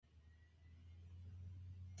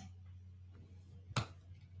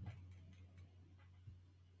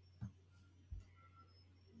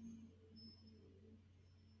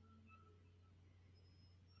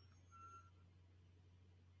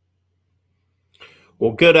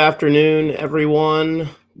Well, good afternoon, everyone.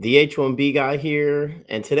 The H1B guy here,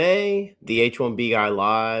 and today, the H1B guy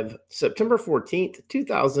live, September 14th,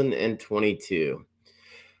 2022,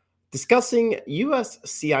 discussing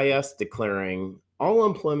USCIS declaring all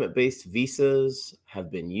employment based visas have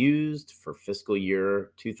been used for fiscal year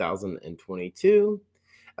 2022,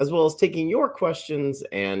 as well as taking your questions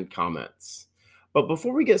and comments. But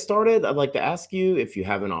before we get started, I'd like to ask you, if you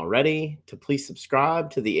haven't already, to please subscribe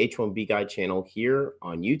to the H1B Guy channel here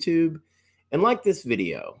on YouTube and like this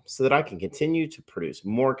video so that I can continue to produce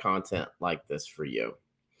more content like this for you.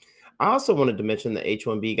 I also wanted to mention that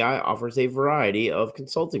H1B Guy offers a variety of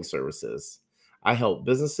consulting services. I help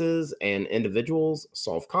businesses and individuals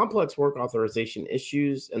solve complex work authorization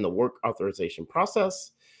issues in the work authorization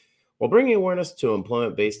process while bringing awareness to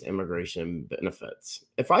employment-based immigration benefits.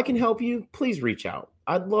 If I can help you, please reach out.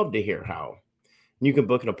 I'd love to hear how. You can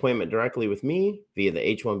book an appointment directly with me via the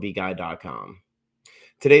h1bguy.com.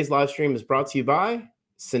 Today's live stream is brought to you by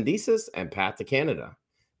Syndesis and Path to Canada,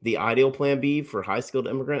 the ideal plan B for high-skilled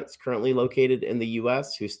immigrants currently located in the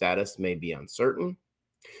U.S. whose status may be uncertain,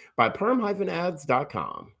 by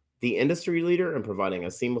perm-ads.com, the industry leader in providing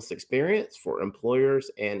a seamless experience for employers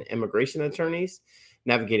and immigration attorneys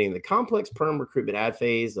navigating the complex perm recruitment ad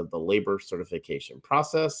phase of the labor certification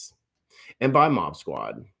process, and by Mob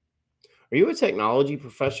Squad. Are you a technology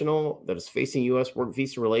professional that is facing U.S. work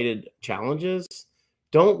visa-related challenges?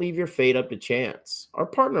 Don't leave your fate up to chance. Our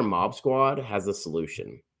partner Mob Squad has a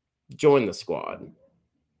solution. Join the squad.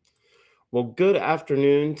 Well, good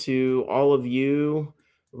afternoon to all of you.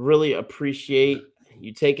 Really appreciate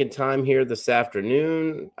you taking time here this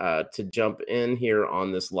afternoon to jump in here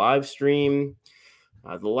on this live stream.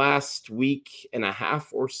 The last week and a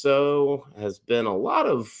half or so has been a lot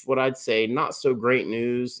of what I'd say not so great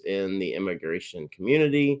news in the immigration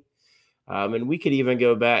community. And we could even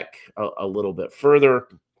go back a little bit further,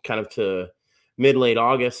 kind of to mid-late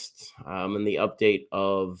August, and the update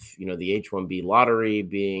of the H1B lottery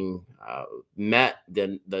being met,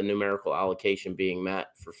 the numerical allocation being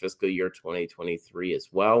met for fiscal year 2023 as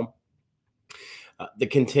well. The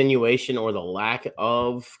continuation or the lack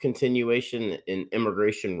of continuation in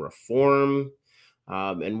immigration reform,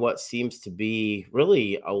 and what seems to be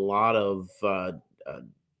really a lot of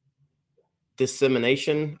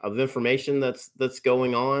dissemination of information that's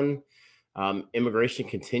going on. Immigration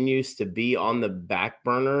continues to be on the back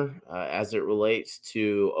burner as it relates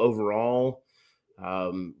to overall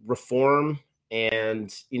reform.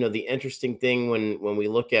 And the interesting thing when we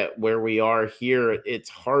look at where we are here,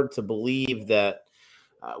 it's hard to believe that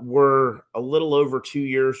we're a little over 2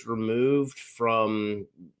 years removed from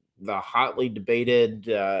the hotly debated,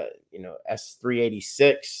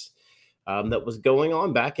 S386 that was going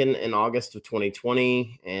on back in August of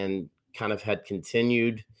 2020 and kind of had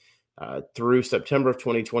continued through September of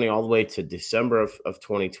 2020 all the way to December of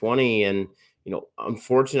 2020. And,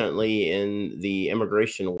 unfortunately, in the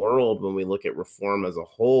immigration world, when we look at reform as a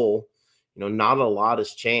whole, not a lot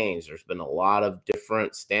has changed. There's been a lot of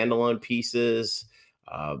different standalone pieces.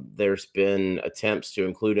 There's been attempts to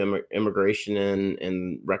include immigration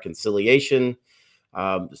in reconciliation.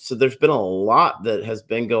 So there's been a lot that has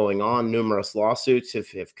been going on. Numerous lawsuits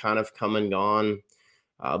have kind of come and gone.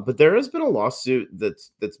 But there has been a lawsuit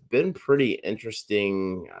that's been pretty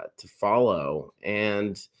interesting to follow.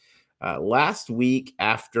 And last week,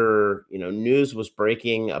 after news was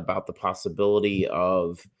breaking about the possibility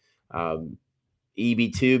of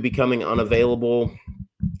EB2 becoming unavailable,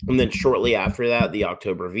 and then shortly after that, the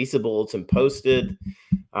October visa bulletin posted.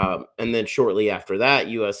 And then shortly after that,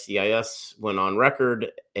 USCIS went on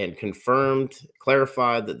record and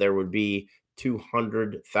clarified that there would be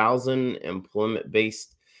 200,000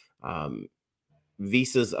 employment-based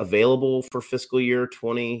visas available for fiscal year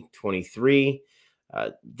 2023.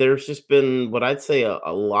 There's just been what I'd say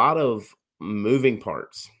a lot of moving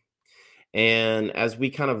parts. And as we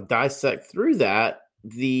kind of dissect through that,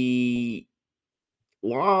 the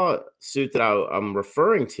lawsuit that I'm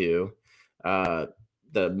referring to,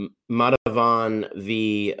 the Madhavan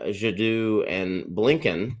v. Jadot and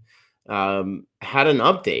Blinken, had an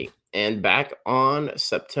update. And back on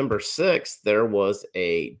September 6th, there was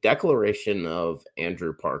a declaration of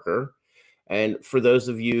Andrew Parker. And for those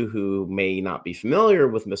of you who may not be familiar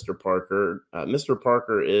with Mr. Parker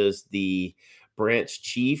is the branch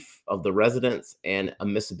chief of the Residence and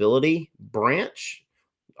Admissibility Branch,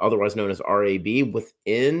 otherwise known as RAB,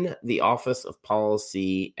 within the Office of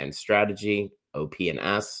Policy and Strategy,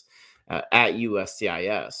 OP&S, at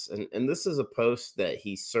USCIS. And this is a post that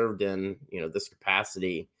he served in, this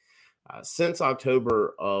capacity since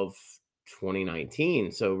October of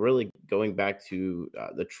 2019. So really going back to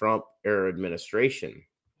the Trump era administration.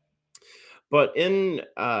 But in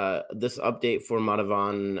this update for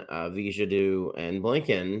Madhavan, Vijayadu, and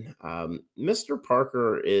Blinken, Mr.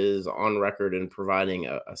 Parker is on record in providing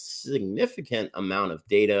a significant amount of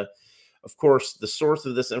data. Of course, the source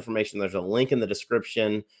of this information, there's a link in the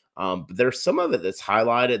description, but there's some of it that's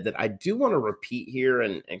highlighted that I do want to repeat here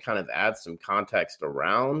and kind of add some context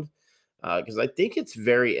around, because I think it's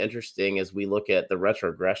very interesting as we look at the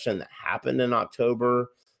retrogression that happened in October,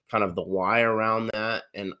 kind of the why around that.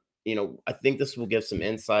 And I think this will give some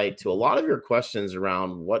insight to a lot of your questions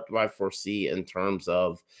around what do I foresee in terms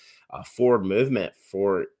of forward movement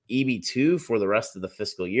for EB2 for the rest of the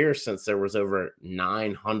fiscal year, since there was over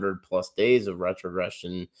 900 plus days of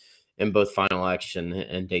retrogression in both final action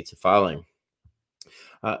and dates of filing.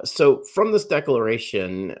 So from this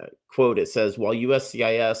declaration, quote, it says, while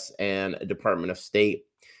USCIS and Department of State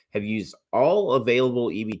have used all available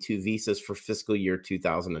EB2 visas for fiscal year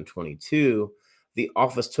 2022, the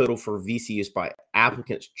office total for visa use by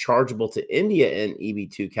applicants chargeable to India in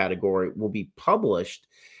EB2 category will be published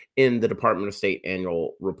in the Department of State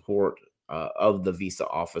annual report of the visa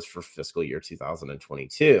office for fiscal year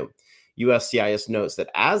 2022. USCIS notes that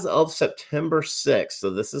as of September 6th, so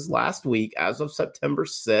this is last week, as of September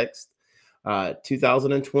 6th,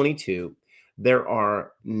 2022, there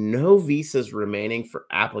are no visas remaining for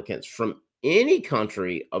applicants from any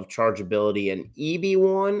country of chargeability in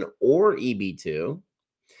EB1 or EB2.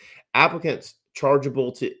 Applicants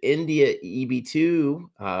chargeable to India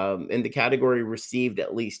EB2 in the category received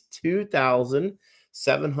at least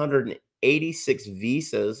 2,786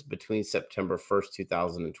 visas between September 1st,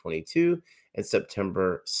 2022 and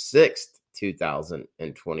September 6th,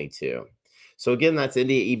 2022. So again, that's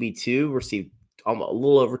India EB2 received a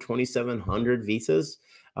little over 2,700 visas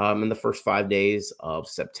in the first 5 days of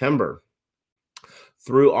September.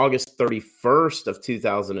 Through August 31st of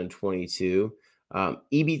 2022,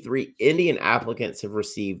 EB3 Indian applicants have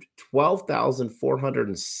received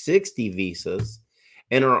 12,460 visas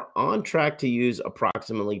and are on track to use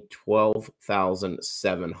approximately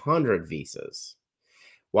 12,700 visas.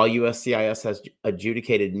 While USCIS has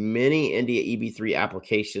adjudicated many India EB3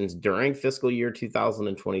 applications during fiscal year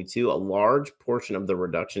 2022, a large portion of the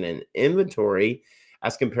reduction in inventory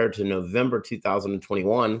as compared to November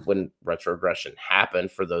 2021, when retrogression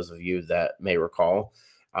happened, for those of you that may recall,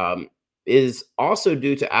 is also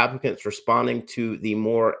due to applicants responding to the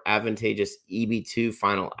more advantageous EB2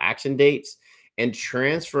 final action dates and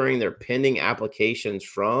transferring their pending applications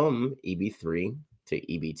from EB3 to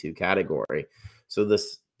EB2 category. So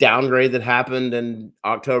this downgrade that happened in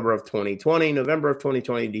October of 2020, November of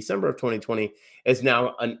 2020, December of 2020 is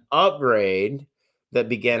now an upgrade that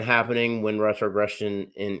began happening when retrogression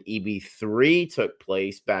in EB3 took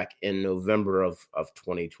place back in November of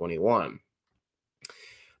 2021.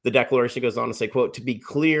 The declaration goes on to say, quote, to be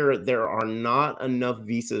clear, there are not enough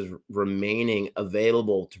visas remaining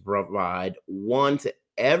available to provide one to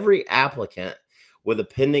every applicant with a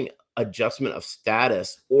pending adjustment of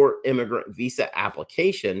status or immigrant visa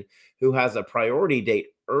application who has a priority date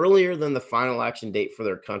earlier than the final action date for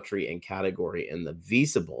their country and category in the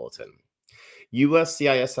visa bulletin.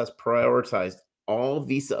 USCIS has prioritized all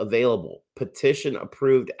visa available petition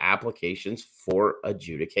approved applications for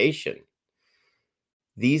adjudication.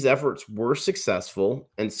 These efforts were successful,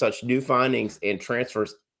 and such new findings and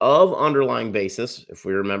transfers of underlying basis, if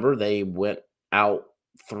we remember, they went out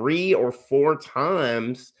 3 or 4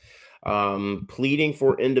 times pleading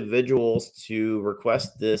for individuals to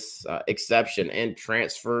request this exception and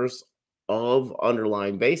transfers of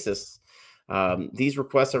underlying basis. These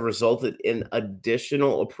requests have resulted in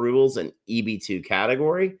additional approvals in EB2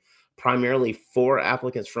 category, primarily for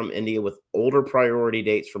applicants from India with older priority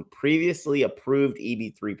dates from previously approved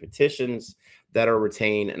EB3 petitions that are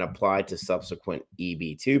retained and applied to subsequent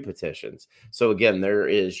EB2 petitions. So again, there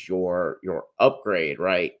is your upgrade,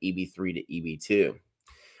 right? EB3 to EB2.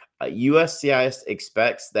 USCIS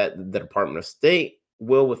expects that the Department of State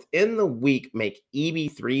will within the week make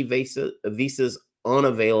EB3 visas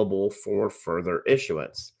unavailable for further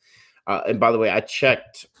issuance. And by the way, I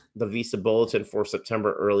checked the visa bulletin for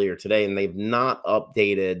September earlier today, and they've not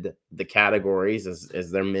updated the categories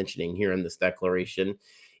as they're mentioning here in this declaration.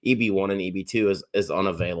 EB1 and EB2 is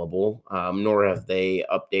unavailable, nor have they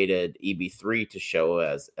updated EB3 to show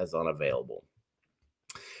as unavailable.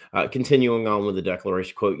 Continuing on with the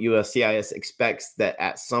declaration, quote, USCIS expects that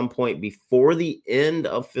at some point before the end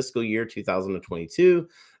of fiscal year 2022,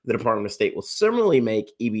 the Department of State will similarly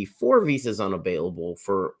make EB4 visas unavailable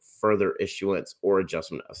for further issuance or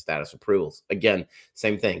adjustment of status approvals. Again,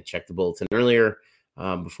 same thing. Check the bulletin earlier.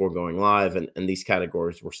 before going live, and these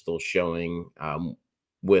categories were still showing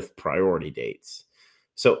with priority dates.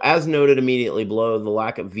 So as noted immediately below, the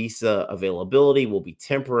lack of visa availability will be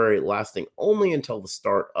temporary, lasting only until the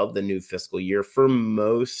start of the new fiscal year for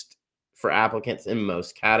applicants in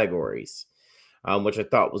most categories, which I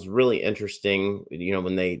thought was really interesting,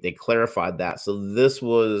 when they clarified that. So this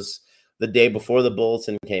was the day before the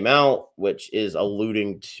bulletin came out, which is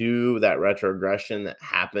alluding to that retrogression that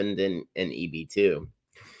happened in EB2.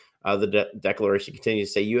 The declaration continues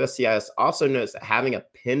to say USCIS also notes that having a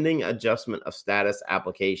pending adjustment of status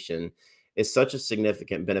application is such a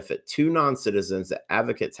significant benefit to non-citizens that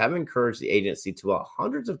advocates have encouraged the agency to allow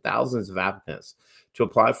hundreds of thousands of applicants to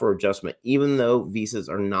apply for adjustment, even though visas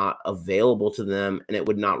are not available to them and it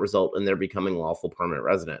would not result in their becoming lawful permanent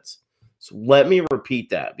residents. So let me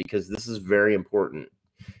repeat that because this is very important.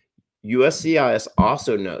 USCIS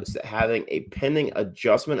also notes that having a pending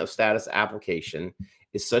adjustment of status application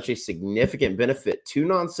is such a significant benefit to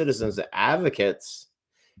non-citizens that advocates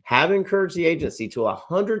have encouraged the agency to allow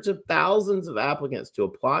hundreds of thousands of applicants to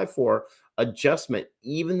apply for adjustment,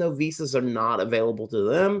 even though visas are not available to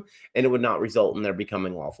them, and it would not result in their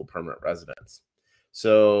becoming lawful permanent residents.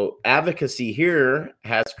 So advocacy here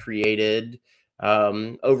has created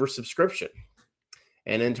oversubscription.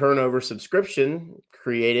 And in turn, oversubscription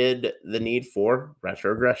created the need for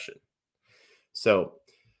retrogression. So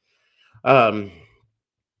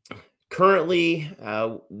currently,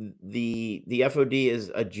 the FOD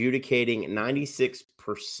is adjudicating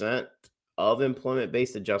 96% of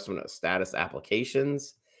employment-based adjustment of status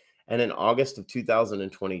applications. And in August of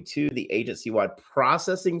 2022, the agency-wide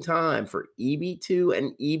processing time for EB2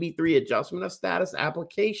 and EB3 adjustment of status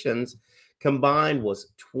applications combined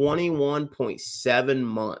was 21.7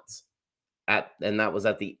 months, and that was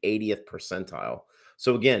at the 80th percentile.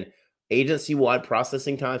 So again, agency-wide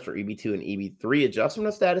processing times for EB2 and EB3 adjustment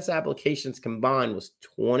of status applications combined was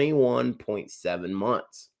 21.7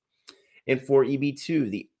 months. And for EB2,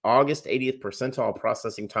 the August 80th percentile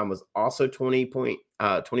processing time was also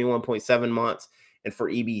 21.7 months. And for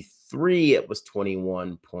EB3, it was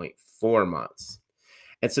 21.4 months.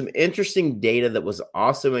 And some interesting data that was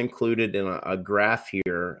also included in a graph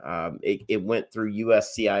here. It went through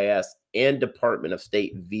USCIS and Department of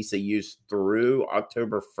State visa use through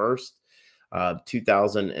October 1st,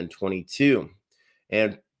 2022.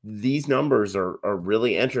 And these numbers are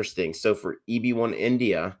really interesting. So for EB1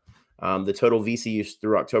 India, the total visa use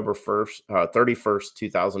through October 31st,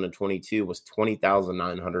 2022 was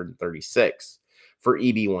 20,936. For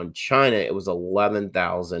EB1 China, it was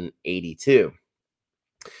 11,082.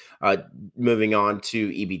 Moving on to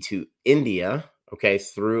EB2 India, okay,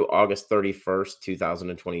 through August 31st,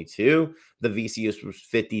 2022, the visa use was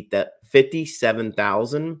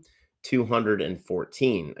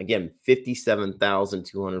 57,214. Again,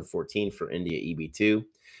 57,214 for India EB2.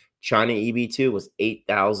 China EB2 was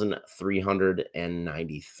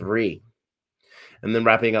 8,393. And then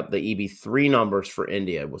wrapping up the EB3 numbers for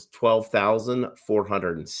India was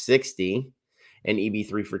 12,460. And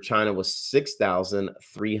EB3 for China was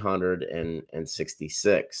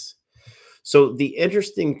 6,366. So the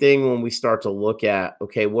interesting thing when we start to look at,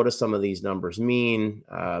 okay, what do some of these numbers mean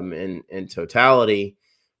in totality?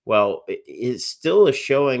 Well, it still is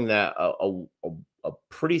showing that a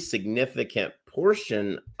pretty significant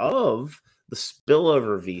portion of the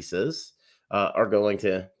spillover visas are going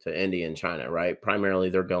to India and China, right? Primarily,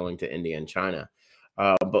 they're going to India and China.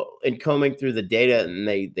 But in combing through the data, and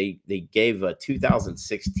they gave a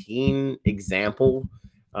 2016 example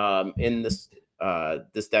in this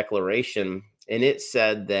declaration, and it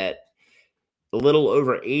said that a little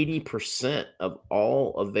over 80% of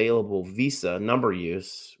all available visa number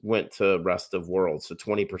use went to rest of world. So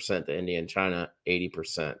 20% to India and China,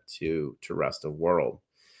 80% to rest of world.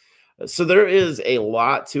 So there is a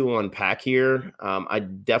lot to unpack here. I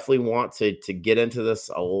definitely want to get into this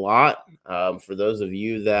a lot. For those of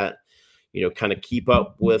you that kind of keep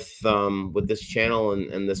up with this channel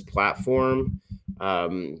and this platform,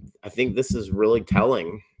 I think this is really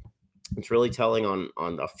telling. It's really telling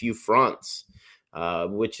on a few fronts,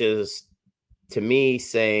 which is to me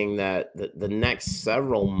saying that the next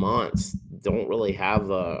several months don't really have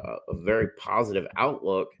a very positive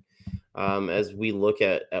outlook. As we look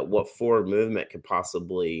at what forward movement could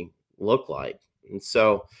possibly look like. And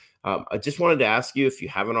so I just wanted to ask you, if you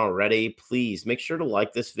haven't already, please make sure to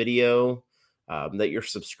like this video, that you're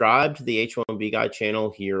subscribed to the H1B Guy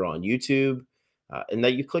channel here on YouTube, and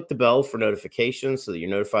that you click the bell for notifications so that you're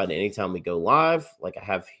notified anytime we go live, like I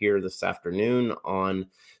have here this afternoon on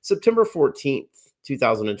September 14th,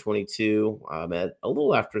 2022, at a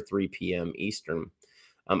little after 3 p.m. Eastern.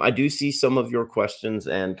 I do see some of your questions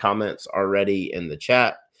and comments already in the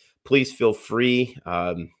chat. Please feel free.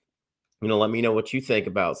 Let me know what you think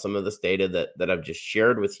about some of this data that I've just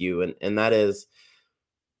shared with you, and that is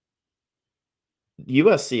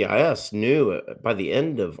USCIS knew by the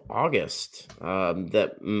end of August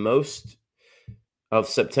that most of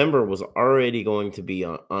September was already going to be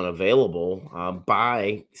unavailable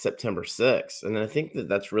by September 6th. And I think that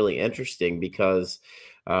that's really interesting because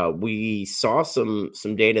we saw some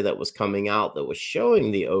data that was coming out that was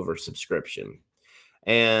showing the oversubscription.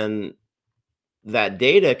 And that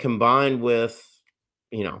data combined with,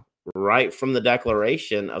 you know, right from the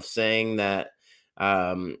declaration of saying that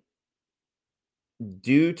um,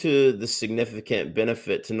 due to the significant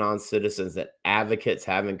benefit to non-citizens that advocates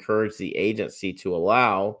have encouraged the agency to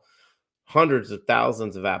allow hundreds of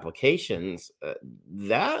thousands of applications,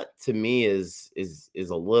 that to me is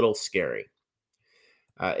a little scary.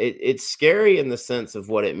 It's scary in the sense of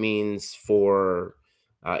what it means for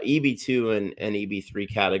EB2 and EB3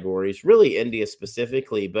 categories, really India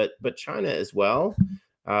specifically, but China as well.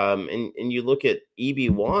 And you look at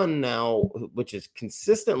EB1 now, which has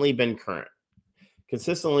consistently been current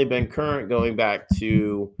going back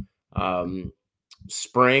to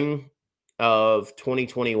spring of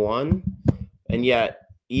 2021. And yet,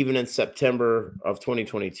 even in September of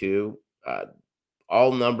 2022,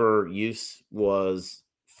 all number use was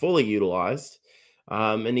fully utilized,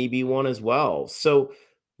 and EB1 as well. So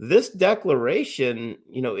this declaration,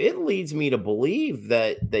 it leads me to believe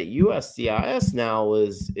that USCIS now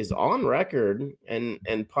is on record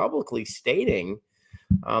and publicly stating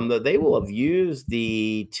that they will have used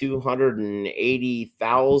the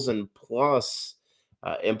 280,000 plus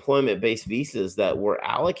employment-based visas that were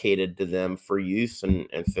allocated to them for use in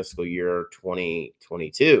fiscal year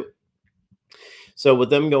 2022. So with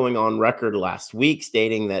them going on record last week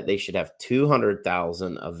stating that they should have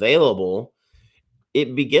 200,000 available,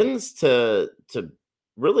 it begins to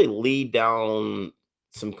really lead down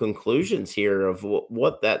some conclusions here of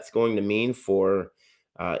what that's going to mean for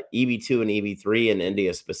EB2 and EB3 in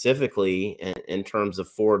India specifically in terms of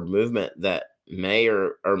forward movement that may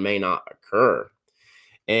or may not occur.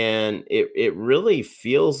 And it really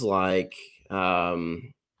feels like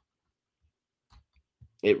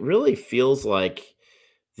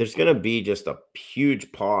there's going to be just a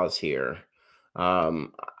huge pause here.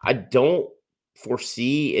 I don't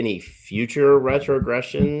foresee any future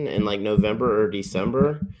retrogression in like November or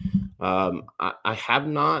December. I have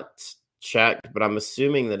not checked, but I'm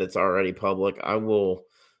assuming that it's already public. I will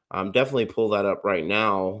definitely pull that up right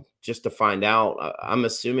now just to find out. I'm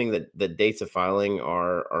assuming that the dates of filing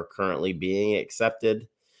are currently being accepted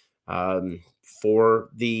for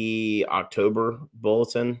the October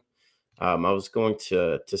bulletin. I was going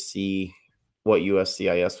to see what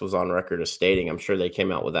USCIS was on record as stating. I'm sure they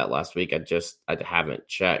came out with that last week. I haven't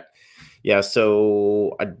checked. Yeah,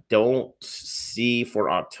 so I don't see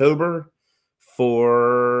for October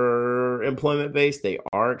for employment base. They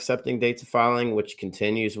are accepting dates of filing, which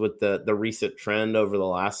continues with the recent trend over the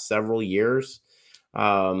last several years.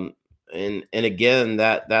 And again,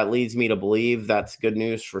 that leads me to believe that's good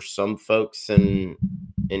news for some folks in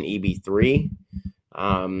EB3.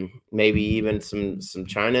 Maybe even some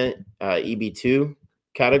China EB2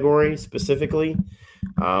 category specifically.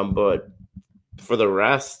 But for the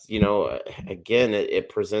rest, again, it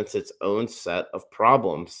presents its own set of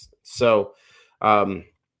problems. So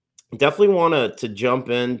definitely want to jump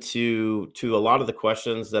into a lot of the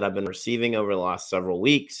questions that I've been receiving over the last several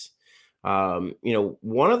weeks.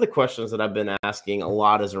 One of the questions that I've been asking a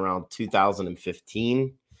lot is around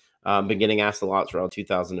 2015. Been getting asked a lot around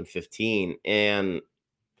 2015. And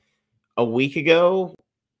a week ago,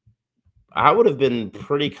 I would have been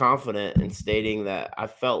pretty confident in stating that I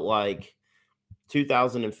felt like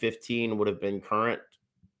 2015 would have been current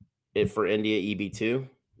for India EB2,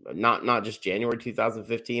 not just January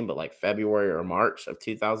 2015, but like February or March of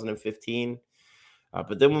 2015.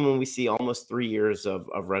 But then when we see almost 3 years of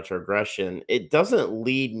retrogression, it doesn't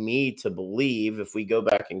lead me to believe, if we go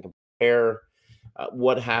back and compare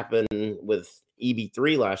what happened with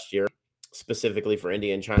EB3 last year, specifically for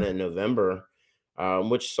India and China in November,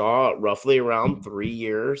 which saw roughly around 3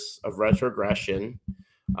 years of retrogression.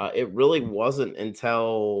 It really wasn't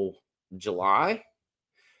until July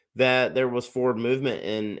that there was forward movement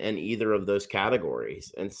in either of those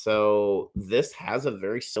categories. And so this has a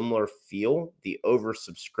very similar feel. The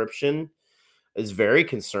oversubscription is very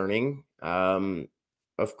concerning.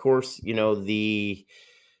 Of course,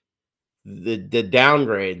 the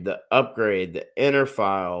downgrade, the upgrade, the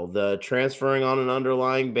interfile, the transferring on an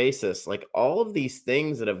underlying basis, like all of these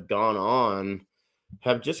things that have gone on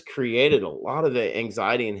have just created a lot of the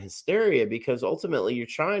anxiety and hysteria, because ultimately you're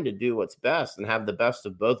trying to do what's best and have the best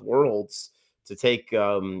of both worlds. To take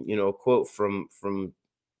a quote from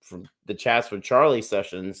the Chats with Charlie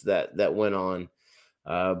sessions that went on,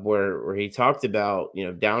 where he talked about,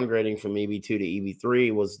 downgrading from EB2 to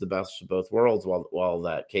EB3 was the best of both worlds while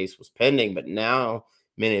that case was pending. But now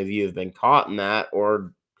many of you have been caught in that,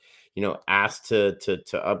 or asked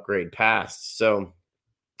to upgrade past. So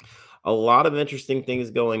a lot of interesting things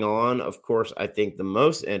going on. Of course, I think the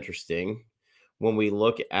most interesting, when we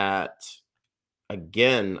look at,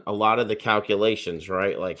 again, a lot of the calculations,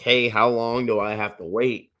 right? Like, hey, how long do I have to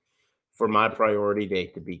wait for my priority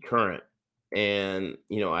date to be current? And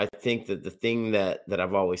I think that the thing that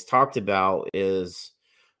I've always talked about is,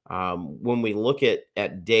 when we look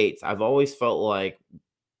at dates, I've always felt like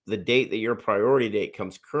the date that your priority date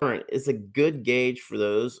comes current is a good gauge for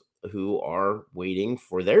those who are waiting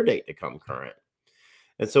for their date to come current.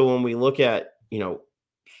 And so when we look at,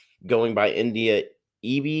 going by India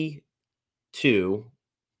EB2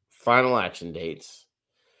 final action dates,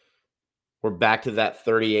 we're back to that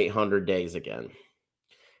 3,800 days again.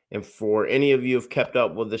 And for any of you who've kept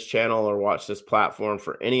up with this channel or watched this platform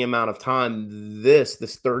for any amount of time, this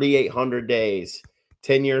 3,800 days,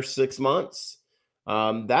 10 years, 6 months,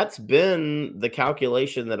 that's been the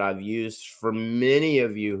calculation that I've used for many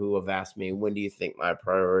of you who have asked me, when do you think my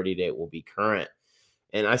priority date will be current?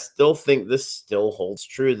 And I still think this still holds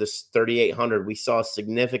true. This 3,800, we saw a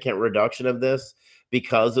significant reduction of this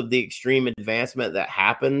because of the extreme advancement that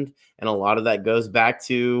happened. And a lot of that goes back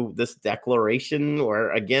to this declaration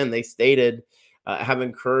where, again, they stated, have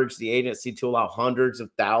encouraged the agency to allow hundreds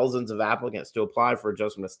of thousands of applicants to apply for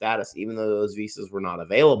adjustment of status, even though those visas were not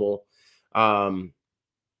available.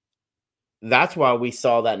 That's why we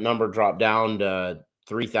saw that number drop down to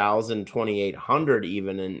 3,000, 2,800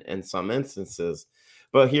 even in some instances.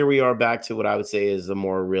 But here we are back to what I would say is a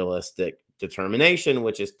more realistic determination,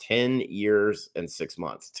 which is 10 years and 6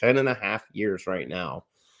 months, 10 and a half years right now.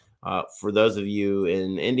 For those of you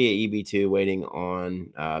in India EB2 waiting on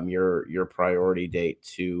your priority date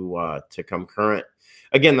to come current.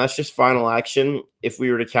 Again, that's just final action. If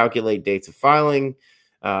we were to calculate dates of filing,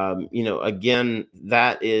 again,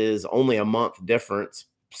 that is only a month difference.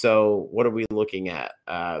 So what are we looking at?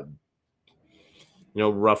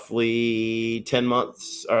 Roughly 10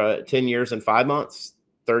 months, 10 years and 5 months,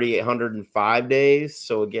 3,805 days.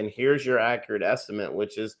 So again, here's your accurate estimate,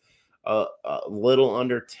 which is a little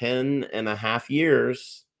under 10 and a half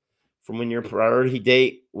years from when your priority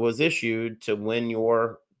date was issued to when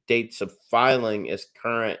your dates of filing is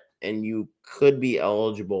current, and you could be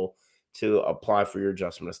eligible to apply for your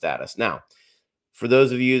adjustment of status. Now, for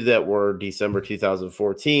those of you that were December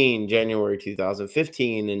 2014, January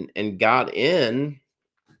 2015, and got in,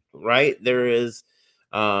 right, there is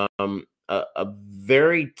a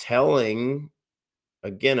very telling,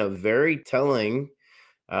 again, a very telling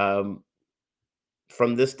from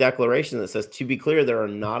this declaration that says, to be clear, there are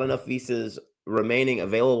not enough visas remaining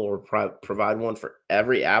available to provide one for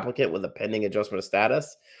every applicant with a pending adjustment of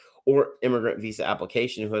status or immigrant visa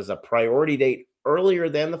application who has a priority date earlier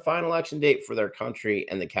than the final action date for their country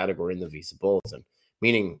and the category in the visa bulletin,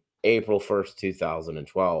 meaning April 1st,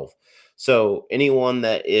 2012. So anyone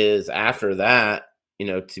that is after that,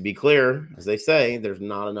 to be clear, as they say, there's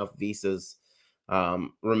not enough visas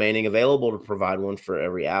remaining available to provide one for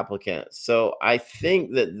every applicant. So I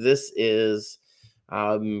think that this is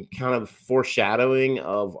kind of foreshadowing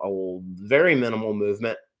of a very minimal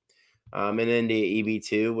movement in India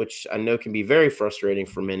EB2, which I know can be very frustrating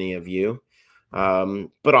for many of you.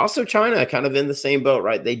 But also China kind of in the same boat,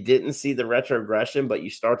 right? They didn't see the retrogression, but you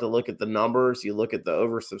start to look at the numbers, you look at the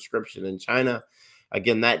oversubscription in China.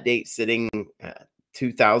 Again, that date sitting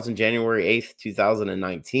January 8th,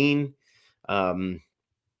 2019.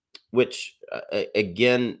 Which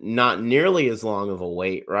again, not nearly as long of a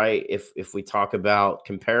wait, right? If we talk about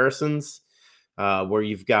comparisons, where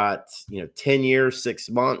you've got 10 years, 6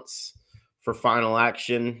 months for final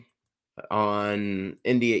action on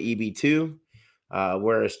India EB2,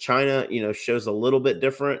 whereas China, shows a little bit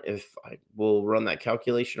different. If I will run that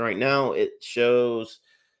calculation right now, it shows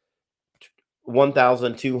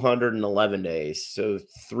 1,211 days, so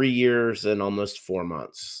 3 years and almost 4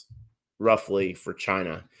 months, roughly, for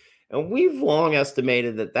China. And we've long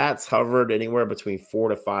estimated that that's hovered anywhere between 4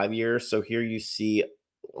 to 5 years. So here you see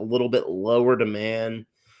a little bit lower demand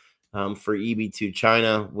for EB2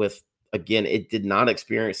 China. With, again, it did not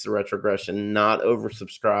experience the retrogression, not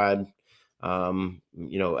oversubscribed,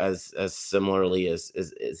 as similarly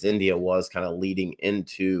as India was kind of leading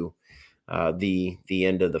into the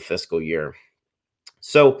end of the fiscal year.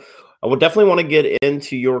 So I would definitely want to get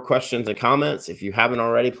into your questions and comments. If you haven't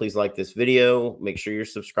already, please like this video. Make sure you're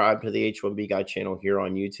subscribed to the H1B Guy channel here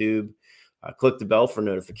on YouTube. Click the bell for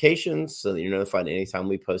notifications so that you're notified anytime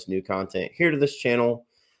we post new content here to this channel.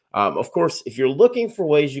 Of course, if you're looking for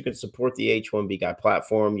ways you can support the H1B Guy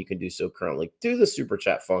platform, you can do so currently through the super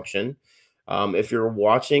chat function. If you're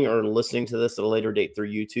watching or listening to this at a later date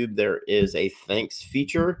through YouTube, there is a thanks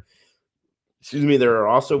feature. Excuse me. There are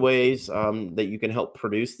also ways that you can help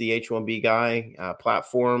produce the H1B Guy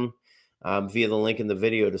platform via the link in the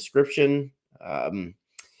video description.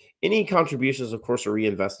 Any contributions, of course, are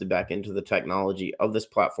reinvested back into the technology of this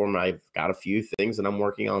platform. I've got a few things that I'm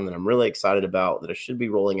working on that I'm really excited about that I should be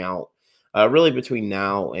rolling out really between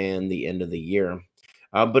now and the end of the year.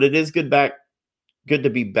 But it is good to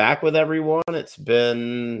be back with everyone. It's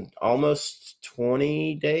been almost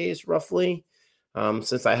 20 days roughly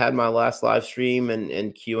since I had my last live stream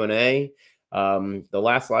and Q&A. The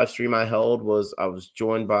last live stream I held I was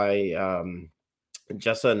joined by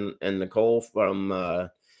Jessa and Nicole from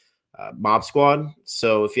Mob Squad.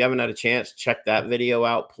 So if you haven't had a chance, check that video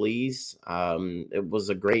out, please. It was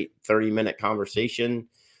a great 30-minute conversation.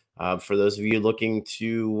 For those of you looking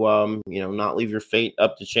to, not leave your fate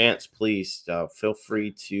up to chance, please feel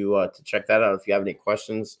free to check that out. If you have any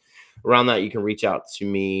questions around that, you can reach out to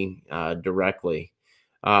me directly.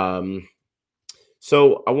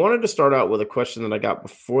 So I wanted to start out with a question that I got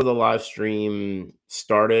before the live stream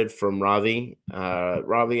started from Ravi.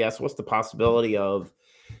 Ravi asked, what's the possibility of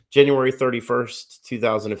January 31st,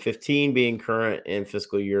 2015 being current in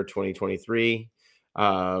fiscal year 2023,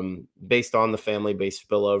 based on the family-based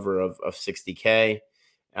spillover of 60K.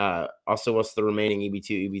 Also, what's the remaining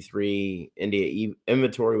EB2, EB3 India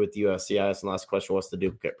inventory with USCIS? And last question, what's the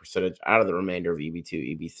duplicate percentage out of the remainder of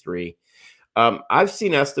EB2, EB3? I've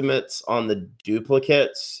seen estimates on the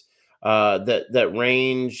duplicates that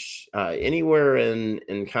range anywhere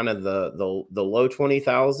in kind of the low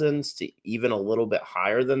 20,000s to even a little bit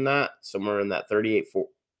higher than that, somewhere in that 38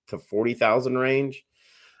 to 40,000 range.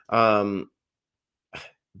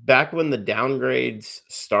 Back when the downgrades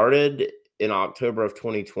started in October of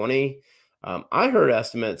 2020, I heard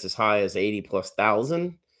estimates as high as 80 plus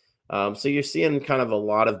thousand. So you're seeing kind of a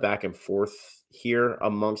lot of back and forth here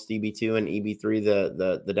amongst EB2 and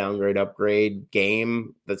EB3, the downgrade upgrade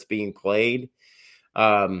game that's being played.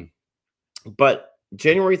 But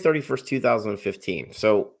January 31st, 2015.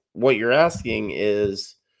 So what you're asking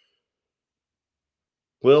is,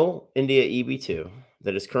 will India EB2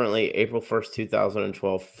 that is currently April 1st,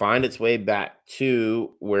 2012 find its way back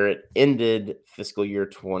to where it ended fiscal year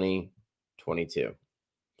 2022?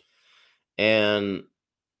 And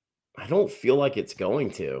I don't feel like it's going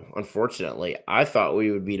to, unfortunately. I thought we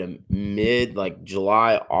would be to like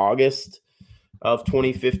July, August of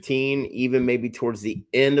 2015, even maybe towards the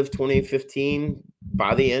end of 2015,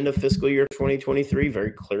 by the end of fiscal year 2023.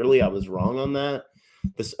 Very clearly, I was wrong on that.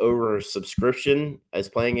 This oversubscription is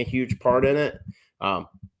playing a huge part in it.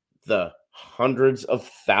 The hundreds of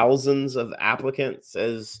thousands of applicants,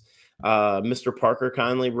 as Mr. Parker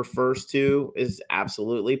kindly refers to, is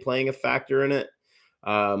absolutely playing a factor in it.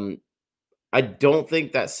 I don't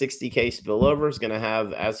think that 60K spillover is going to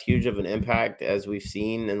have as huge of an impact as we've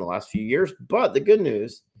seen in the last few years. But the good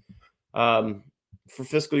news, for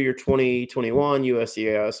fiscal year 2021,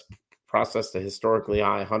 USCIS processed a historically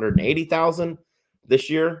high 180,000 this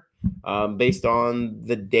year, based on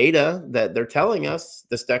the data that they're telling us,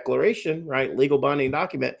 this declaration, right, legal binding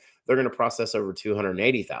document, they're going to process over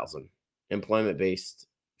 280,000 employment-based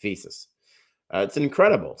visas. It's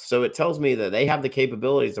incredible. So it tells me that they have the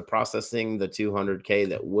capabilities of processing the 200K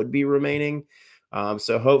that would be remaining.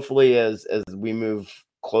 So hopefully as we move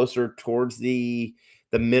closer towards the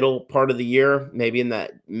middle part of the year, maybe in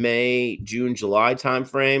that May, June, July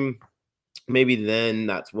timeframe, maybe then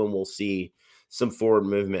that's when we'll see some forward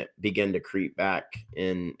movement begin to creep back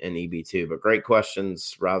in EB2. But great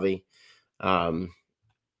questions, Ravi.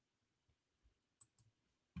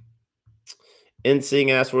 NSYNC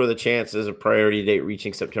asked, what are the chances of priority date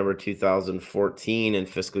reaching September 2014 in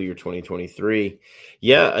fiscal year 2023?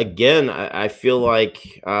 Yeah, again, I feel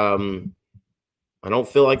like I don't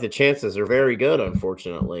feel like the chances are very good,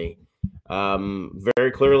 unfortunately.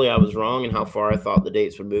 Very clearly, I was wrong in how far I thought the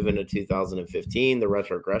dates would move into 2015. The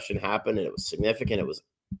retrogression happened, and it was significant. It was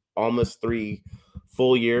almost 3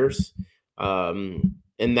 full years.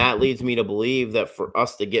 And that leads me to believe that for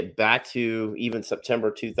us to get back to even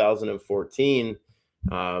September 2014,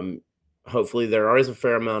 hopefully there is a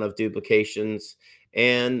fair amount of duplications,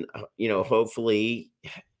 and hopefully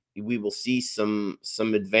we will see some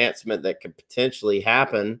advancement that could potentially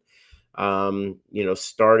happen.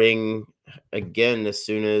 Starting again as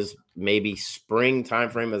soon as maybe spring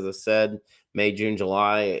timeframe, as I said, May, June,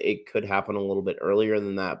 July. It could happen a little bit earlier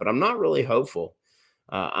than that, but I'm not really hopeful.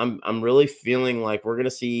 I'm really feeling like we're going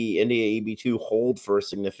to see India EB2 hold for a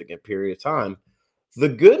significant period of time. The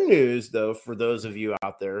good news, though, for those of you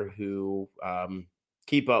out there who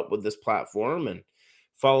keep up with this platform and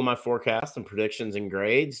follow my forecasts and predictions and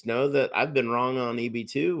grades, know that I've been wrong on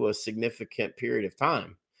EB2 a significant period of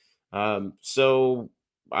time. So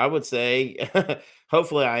I would say,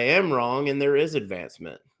 hopefully, I am wrong and there is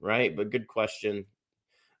advancement, right? But good question.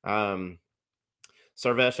 Um,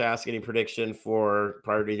 Sarvesh asked any prediction for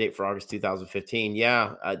priority date for August 2015.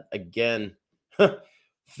 Yeah, again,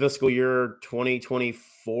 fiscal year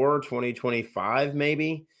 2024, 2025,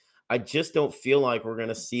 maybe. I just don't feel like we're going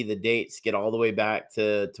to see the dates get all the way back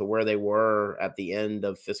to where they were at the end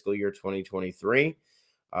of fiscal year 2023.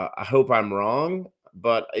 I hope I'm wrong,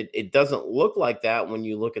 but it doesn't look like that when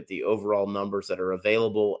you look at the overall numbers that are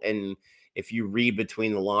available. And if you read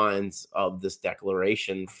between the lines of this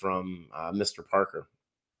declaration from Mr. Parker.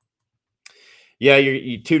 Yeah,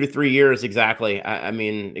 you 2 to 3 years exactly. I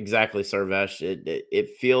mean, exactly, Sarvesh.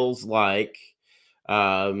 It feels like,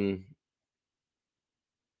 um,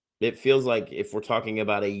 if we're talking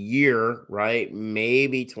about a year, right?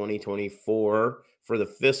 Maybe 2024 for the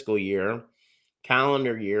fiscal year,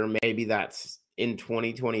 calendar year. Maybe that's in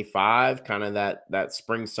 2025, kind of that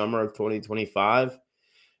spring summer of 2025.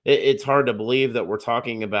 It's hard to believe that we're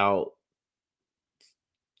talking about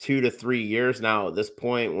 2 to 3 years now at this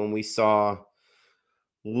point when we saw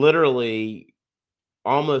literally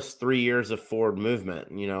almost 3 years of forward movement,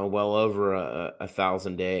 well over a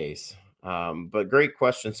thousand days. But great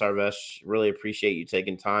question, Sarvesh. Really appreciate you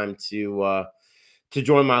taking time to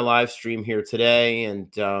join my live stream here today.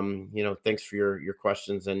 And thanks for your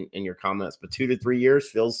questions and your comments. But 2 to 3 years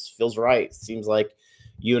feels right. Seems like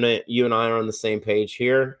you and I are on the same page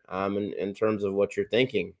here in terms of what you're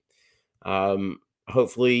thinking.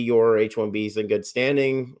 Hopefully your H1B is in good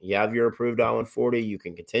standing. You have your approved I-140. You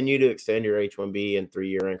can continue to extend your H1B in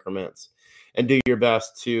 3-year increments, and do your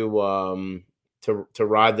best to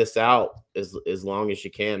ride this out as long as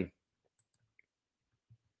you can.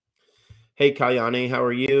 Hey, Kalyani, how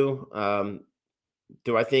are you?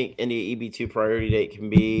 Do I think any EB2 priority date can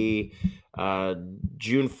be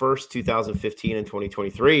June 1st, 2015 and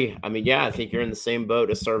 2023? I mean, yeah, I think you're in the same boat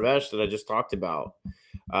as Sarvesh that I just talked about,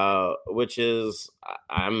 which is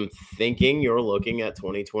I'm thinking you're looking at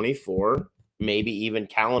 2024, maybe even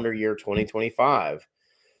calendar year 2025.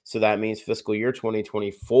 So that means fiscal year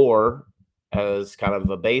 2024 as kind of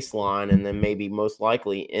a baseline, and then maybe most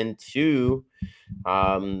likely into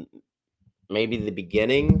maybe the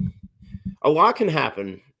beginning. A lot can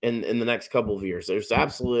happen in the next couple of years. There's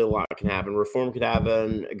absolutely a lot can happen. Reform could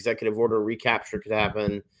happen. Executive order recapture could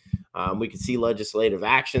happen. We could see legislative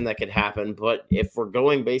action that could happen. But if we're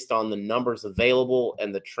going based on the numbers available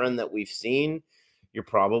and the trend that we've seen, you're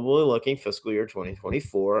probably looking fiscal year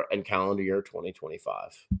 2024 and calendar year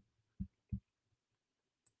 2025.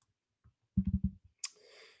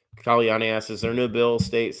 Kalyani asks, is there no bill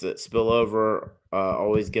states that spill over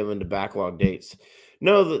always given to backlog dates?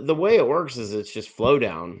 No, the way it works is it's just flow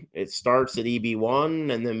down. It starts at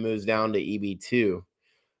EB1 and then moves down to EB2.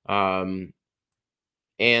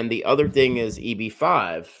 And the other thing is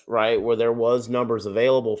EB5, right? Where there was numbers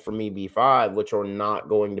available from EB5, which are not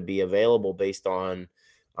going to be available based on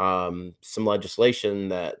some legislation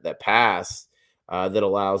that passed that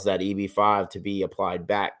allows that EB5 to be applied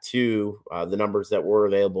back to the numbers that were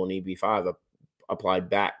available in EB5 applied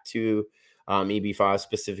back to EB5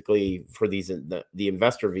 specifically for the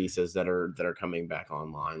investor visas that are coming back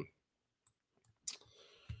online.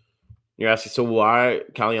 You're asking, so why,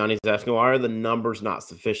 Kalyani's asking, why are the numbers not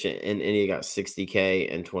sufficient? And you got 60K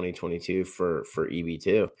in 2022 for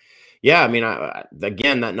EB2. Yeah, I mean,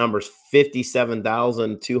 again, that number's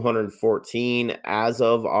 57,214 as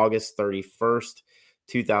of August 31st,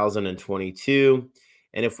 2022.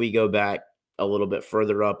 And if we go back a little bit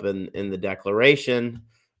further up in the declaration,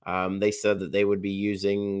 they said that they would be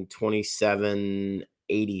using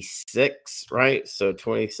 2786, right? So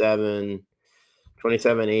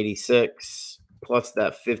 2786 plus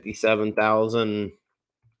that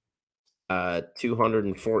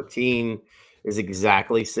 57,214 is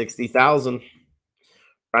exactly 60,000,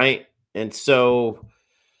 right? And so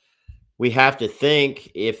we have to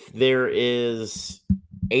think, if there is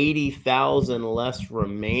 80,000 less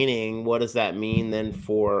remaining, what does that mean then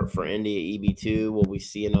for India EB2? Will we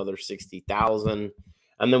see another 60,000?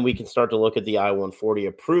 And then we can start to look at the I-140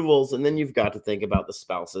 approvals, and then you've got to think about the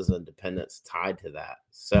spouses and dependents tied to that.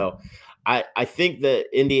 So I think that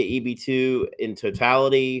India EB2 in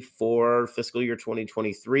totality for fiscal year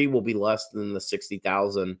 2023 will be less than the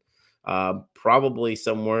 60,000, probably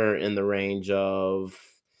somewhere in the range of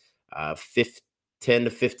 10 to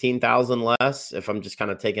 15,000 less, if I'm just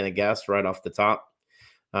kind of taking a guess right off the top.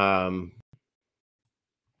 Um,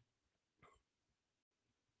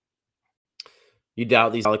 you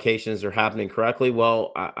doubt these allocations are happening correctly?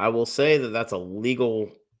 Well, I will say that that's a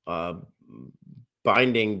legal uh,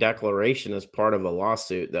 binding declaration as part of a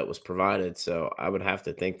lawsuit that was provided. So I would have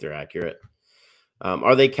to think they're accurate.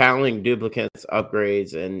 Are they counting duplicates,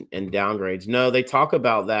 upgrades, and downgrades? No, they talk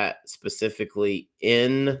about that specifically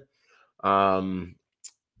um,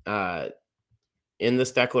 uh, in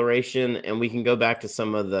this declaration, and we can go back to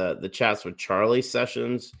some of the chats with Charlie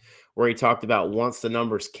sessions where he talked about once the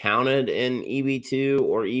numbers counted in EB2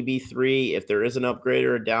 or EB3, if there is an upgrade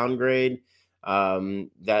or a downgrade,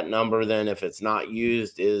 that number then, if it's not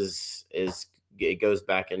used, is it goes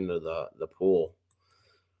back into the pool.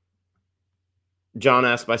 John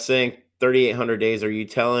asked, by saying 3,800 days, are you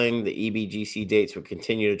telling the EBGC dates would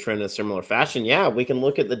continue to trend in a similar fashion? Yeah, we can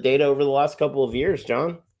look at the data over the last couple of years,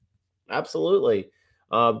 John. Absolutely.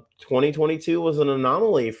 2022 was an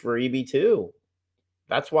anomaly for EB2.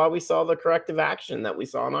 That's why we saw the corrective action that we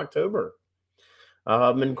saw in October.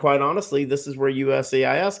 And quite honestly, this is where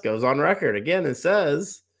USCIS goes on record again and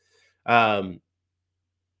says um,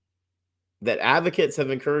 that advocates have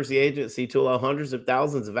encouraged the agency to allow hundreds of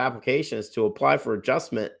thousands of applications to apply for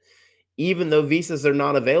adjustment, even though visas are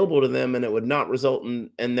not available to them, and it would not result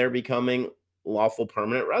in their becoming lawful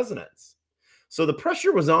permanent residents. So the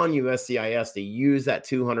pressure was on USCIS to use that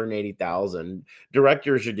 280,000.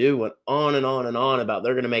 Director Jadu went on and on and on about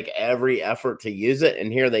they're going to make every effort to use it,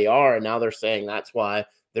 and here they are, and now they're saying that's why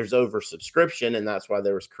there's oversubscription, and that's why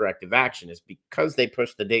there was corrective action, is because they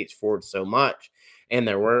pushed the dates forward so much, and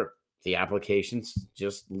the applications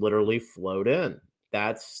just literally flowed in.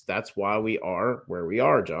 That's why we are where we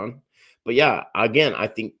are, John. But yeah, again, I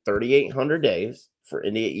think 3,800 days for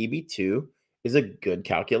India EB2 is a good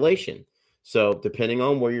calculation. So depending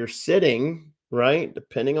on where you're sitting, right?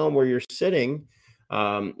 Depending on where you're sitting,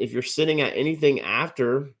 if you're sitting at anything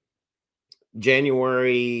after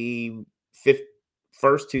January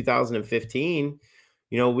 1st, 2015,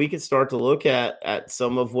 we could start to look at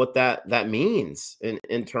some of what that means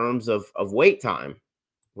in terms of wait time,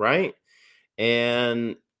 right?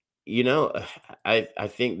 And I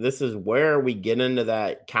think this is where we get into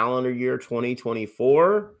that calendar year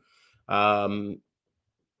 2024.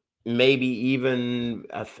 Maybe even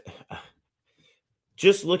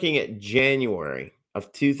just looking at January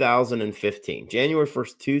of 2015, January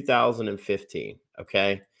 1st, 2015.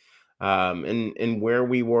 Okay. And where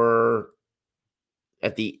we were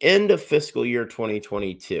at the end of fiscal year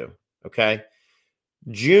 2022. Okay.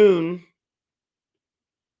 June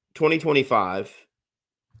 2025,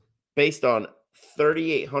 based on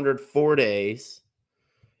 3,804 days,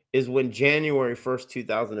 is when January 1st,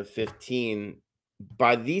 2015,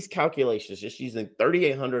 by these calculations, just using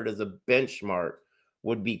 3,800 as a benchmark,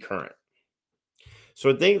 would be current.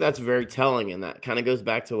 So I think that's very telling. And that kind of goes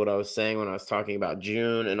back to what I was saying when I was talking about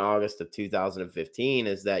June and August of 2015,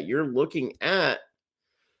 is that you're looking at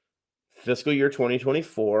fiscal year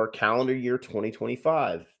 2024, calendar year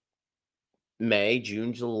 2025, May,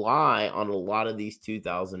 June, July on a lot of these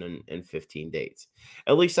 2015 dates.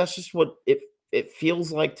 At least that's just what it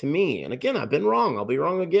feels like to me. And again, I've been wrong. I'll be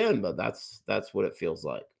wrong again, but that's what it feels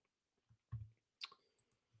like.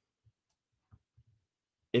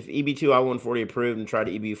 If EB2 I-140 approved and tried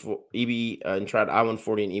and tried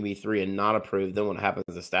I-140 and EB3 and not approved, then what happens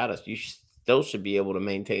to status? You still should be able to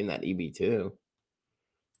maintain that EB2,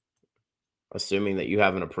 assuming that you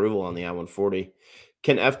have an approval on the I-140.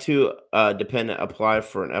 Can F2 dependent apply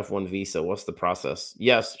for an F1 visa? What's the process?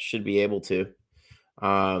 Yes, should be able to.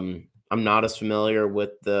 I'm not as familiar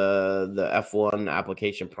with the F1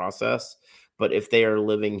 application process, but if they are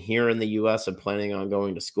living here in the U.S. and planning on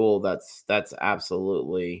going to school, that's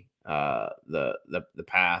absolutely the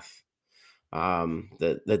path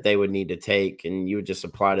that they would need to take, and you would just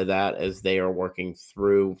apply to that as they are working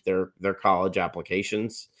through their college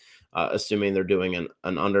applications, assuming they're doing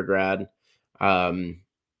an undergrad.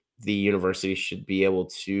 The university should be able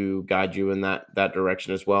to guide you in that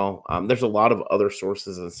direction as well. There's a lot of other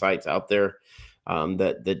sources and sites out there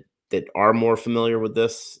that are more familiar with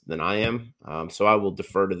this than I am. So I will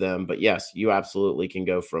defer to them. But yes, you absolutely can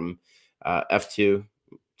go from F2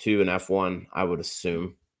 to an F1, I would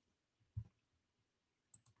assume.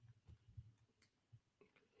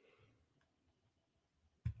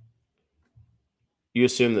 You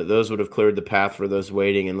assume that those would have cleared the path for those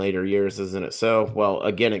waiting in later years, isn't it so? Well,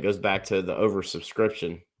 again, it goes back to the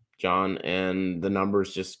oversubscription, John, and the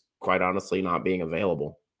numbers just quite honestly not being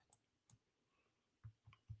available.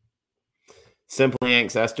 Simply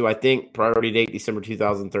Yanks asked, do I think priority date December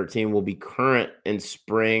 2013 will be current in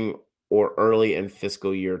spring or early in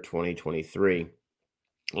fiscal year 2023?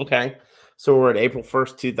 Okay. So we're at April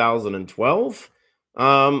 1st, 2012.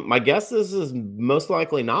 My guess is most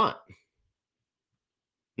likely not.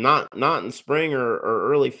 Not in spring or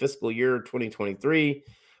early fiscal year 2023.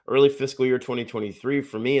 Early fiscal year 2023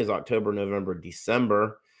 for me is October, November,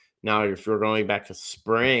 December. Now, if you're going back to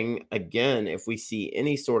spring, again, if we see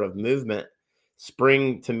any sort of movement,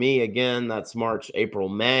 spring to me, again, that's March, April,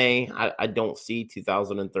 May. I don't see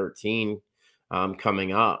 2013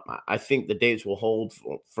 coming up. I think the dates will hold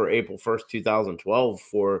for April 1st, 2012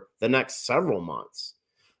 for the next several months.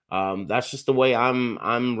 That's just the way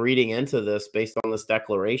I'm reading into this based on this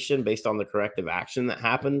declaration, based on the corrective action that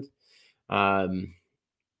happened. Um,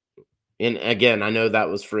 and again, I know that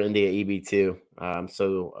was for India EB2.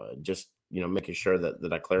 So just making sure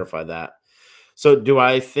that I clarify that. So do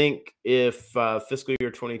I think if fiscal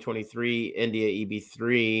year 2023 India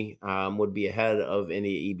EB3 would be ahead of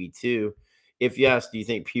India EB2? If yes, do you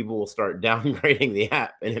think people will start downgrading the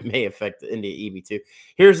app and it may affect the India EB2?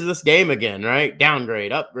 Here's this game again, right?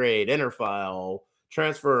 Downgrade, upgrade, enter file,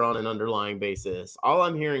 transfer on an underlying basis. All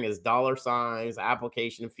I'm hearing is dollar signs,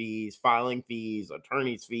 application fees, filing fees,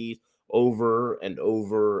 attorney's fees over and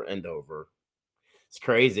over and over. It's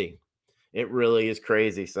crazy. It really is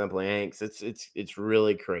crazy, Simply Hanks. It's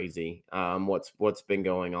really crazy. What's been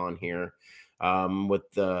going on here, with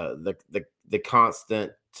the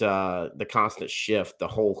constant shift, the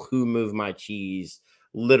whole "who moved my cheese"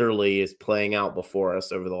 literally is playing out before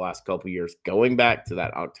us over the last couple of years. Going back to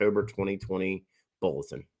that October 2020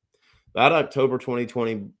 bulletin, that October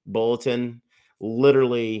 2020 bulletin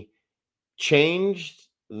literally changed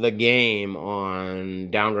the game on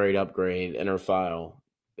downgrade, upgrade, enter file.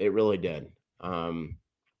 It really did.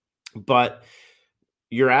 But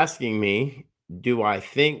you're asking me, do I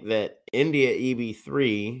think that India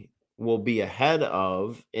EB3 will be ahead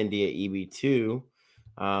of India EB2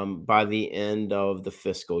 by the end of the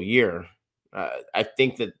fiscal year? I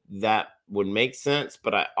think that would make sense,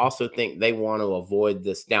 but I also think they want to avoid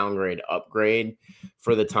this downgrade upgrade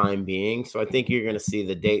for the time being. So I think you're going to see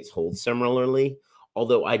the dates hold similarly.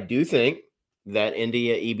 Although I do think that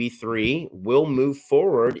India EB3 will move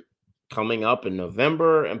forward coming up in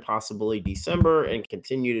November and possibly December and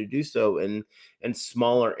continue to do so in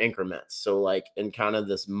smaller increments. So like in kind of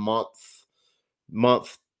this month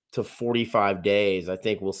to 45 days, I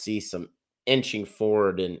think we'll see some inching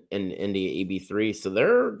forward in India EB3. So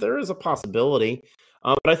there is a possibility,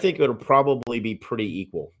 but I think it'll probably be pretty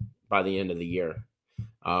equal by the end of the year,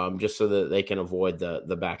 just so that they can avoid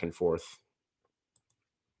the back and forth.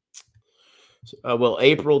 Will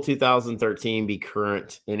April 2013 be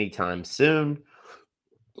current anytime soon?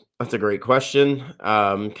 That's a great question.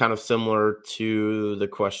 Kind of similar to the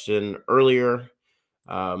question earlier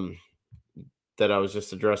that I was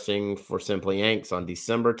just addressing for Simply Yanks on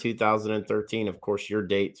December 2013. Of course, your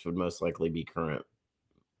dates would most likely be current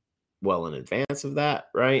well in advance of that,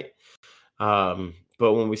 right? But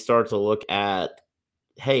when we start to look at,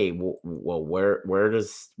 hey, well, where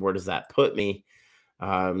does that put me?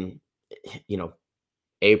 You know,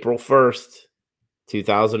 April 1st,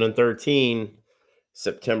 2013,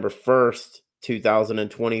 September 1st,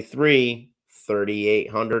 2023,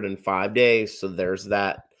 3,805 days. So there's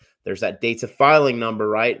that dates of filing number,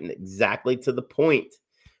 right? And exactly to the point.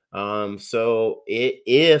 So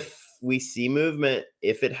if we see movement,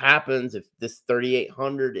 if it happens, if this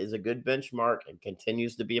 3,800 is a good benchmark and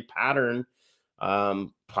continues to be a pattern,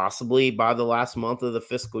 possibly by the last month of the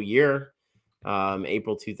fiscal year,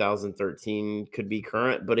 April 2013 could be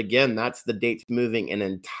current. But again, that's the dates moving an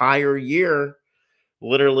entire year,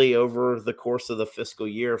 literally over the course of the fiscal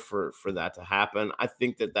year for that to happen. I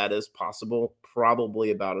think that is possible,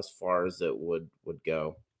 probably about as far as it would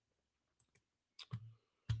go.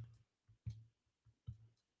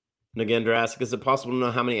 And again, Jurassic, is it possible to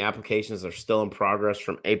know how many applications are still in progress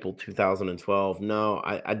from April 2012? No,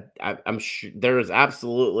 I'm sure there is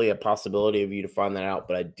absolutely a possibility of you to find that out,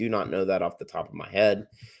 but I do not know that off the top of my head.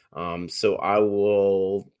 So I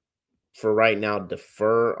will, for right now,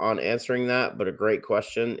 defer on answering that. But a great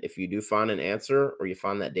question. If you do find an answer or you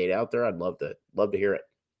find that data out there, I'd love to hear it.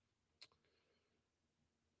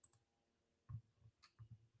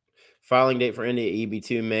 Filing date for India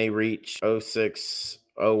EB2 may reach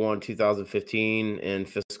 06/01/2015 and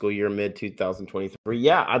fiscal year mid 2023.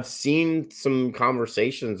 Yeah, I've seen some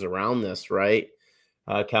conversations around this, right?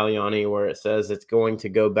 Kalyani, where it says it's going to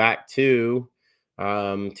go back to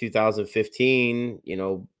 2015,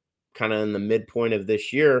 kind of in the midpoint of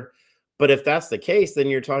this year. But if that's the case, then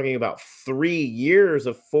you're talking about 3 years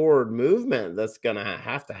of forward movement that's going to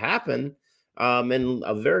have to happen in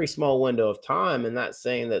a very small window of time. And that's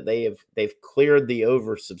saying that they've cleared the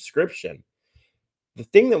oversubscription. The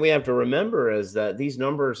thing that we have to remember is that these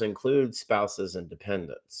numbers include spouses and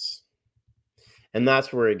dependents. And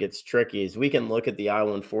that's where it gets tricky is we can look at the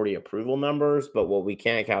I-140 approval numbers, but what we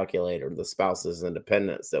can't calculate are the spouses and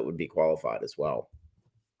dependents that would be qualified as well.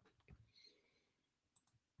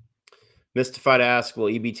 Mystified asks, will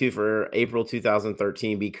EB2 for April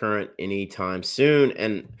 2013 be current anytime soon?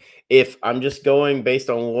 And if I'm just going based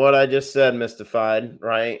on what I just said, Mystified,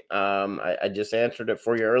 right? I just answered it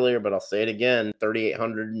for you earlier, but I'll say it again.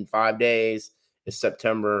 3,805 days is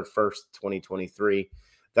September 1st, 2023.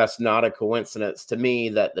 That's not a coincidence to me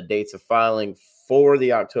that the dates of filing for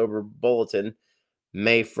the October bulletin,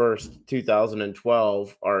 May 1st,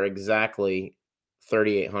 2012, are exactly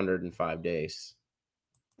 3,805 days.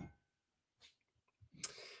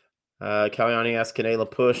 Kalyani asks, can Ayla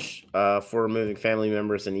push for removing family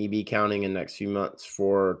members and EB counting in next few months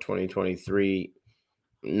for 2023?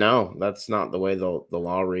 No, that's not the way the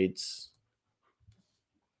law reads.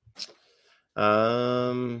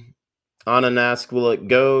 Anand asks, will it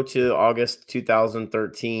go to August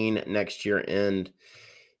 2013 next year end?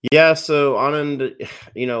 Yeah, so Anand,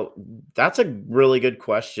 that's a really good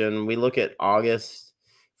question. We look at August.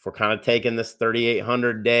 If we're kind of taking this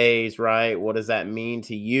 3,800 days, right? What does that mean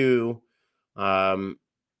to you?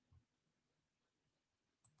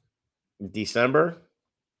 December,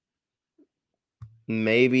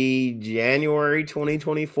 maybe January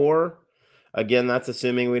 2024. Again, that's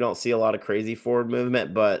assuming we don't see a lot of crazy forward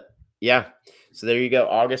movement, but yeah. So there you go.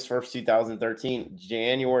 August 1st, 2013,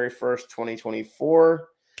 January 1st, 2024.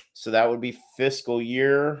 So that would be fiscal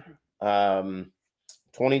year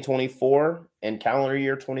 2024, and calendar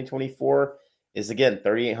year 2024 is again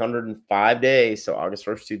 3,805 days. So August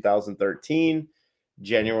 1st, 2013,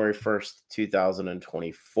 January 1st,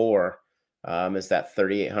 2024. Is that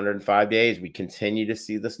 3,805 days. We continue to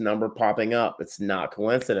see this number popping up. It's not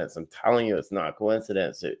coincidence. I'm telling you, it's not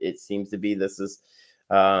coincidence. It seems to be this is,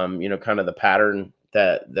 kind of the pattern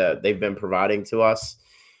that they've been providing to us.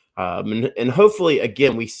 And hopefully,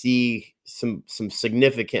 again, we see some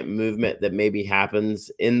significant movement that maybe happens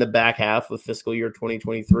in the back half of fiscal year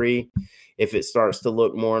 2023. If it starts to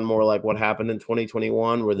look more and more like what happened in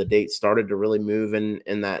 2021, where the dates started to really move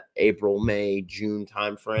in that April, May, June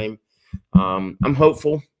timeframe. I'm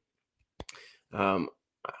hopeful. I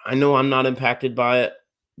know I'm not impacted by it,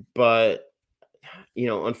 but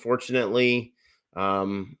unfortunately,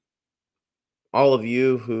 all of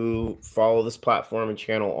you who follow this platform and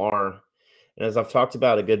channel are. And as I've talked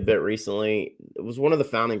about a good bit recently, it was one of the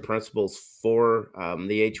founding principles for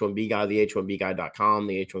the H1B guy, the H1Bguy.com,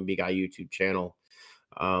 the H1B guy YouTube channel,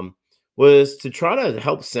 was to try to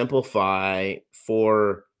help simplify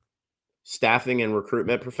for staffing and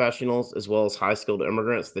recruitment professionals, as well as high-skilled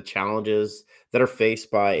immigrants, the challenges that are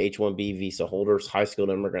faced by H-1B visa holders,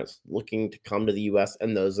 high-skilled immigrants looking to come to the U.S.,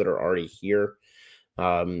 and those that are already here.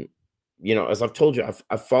 As I've told you,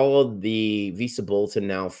 I've followed the visa bulletin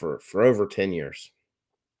now for over 10 years.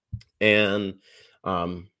 And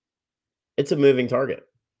it's a moving target.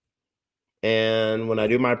 And when I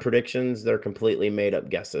do my predictions, they're completely made up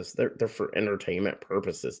guesses. They're for entertainment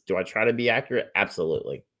purposes. Do I try to be accurate?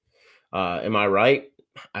 Absolutely. Am I right?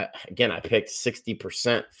 I picked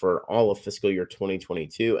 60% for all of fiscal year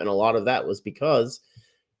 2022. And a lot of that was because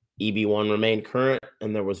EB1 remained current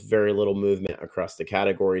and there was very little movement across the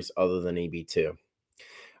categories other than EB2.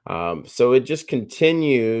 So it just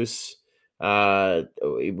continues.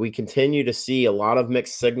 We continue to see a lot of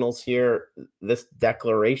mixed signals here. This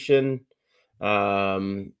declaration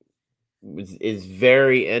is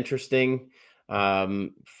very interesting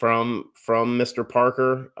from Mr.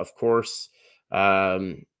 Parker. Of course,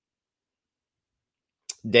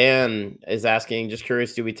 Dan is asking, just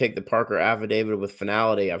curious, do we take the Parker affidavit with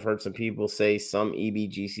finality? I've heard some people say some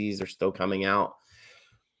EBGCs are still coming out.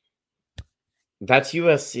 That's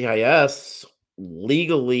USCIS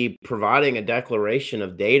legally providing a declaration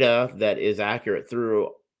of data that is accurate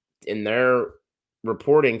in their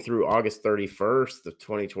reporting through August 31st of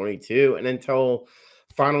 2022. And until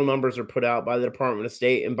final numbers are put out by the Department of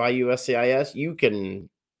State and by USCIS, you can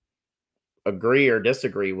agree or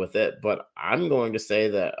disagree with it. But I'm going to say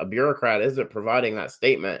that a bureaucrat isn't providing that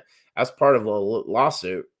statement as part of a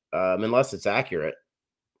lawsuit unless it's accurate.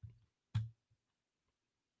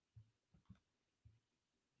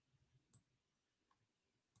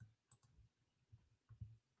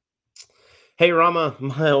 Hey, Rama,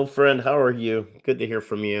 my old friend, how are you? Good to hear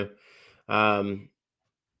from you. Um,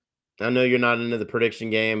 I know you're not into the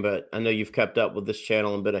prediction game, but I know you've kept up with this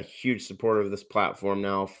channel and been a huge supporter of this platform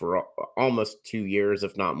now for almost 2 years,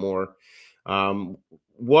 if not more. Um,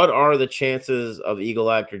 what are the chances of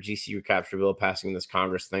Eagle Act or GC recapture bill passing this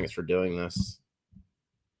Congress? Thanks for doing this.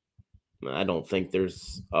 I don't think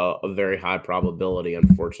there's a very high probability,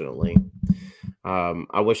 unfortunately.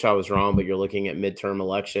 I wish I was wrong, but you're looking at midterm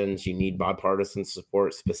elections. You need bipartisan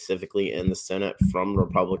support, specifically in the Senate from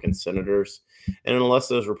Republican senators. And unless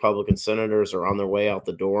those Republican senators are on their way out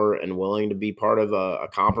the door and willing to be part of a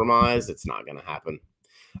compromise, it's not going to happen.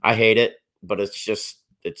 I hate it, but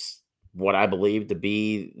it's what I believe to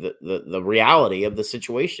be the reality of the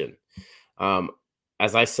situation. Um,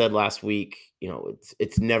 as I said last week,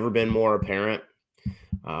 it's never been more apparent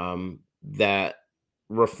that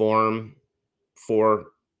reform for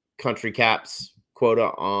country caps quota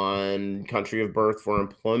on country of birth for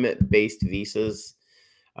employment based visas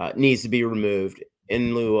needs to be removed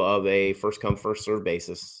in lieu of a first come first serve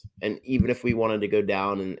basis. And even if we wanted to go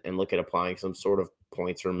down and look at applying some sort of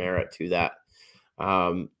points or merit to that,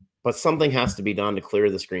 um, but something has to be done to clear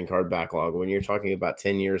this green card backlog when you're talking about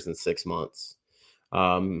 10 years and 6 months.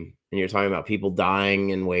 And you're talking about people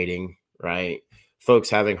dying and waiting, right?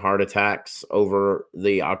 Folks having heart attacks over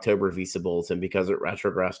the October visa bulletin because it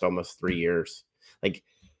retrogressed almost 3 years. Like,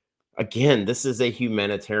 again, this is a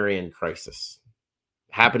humanitarian crisis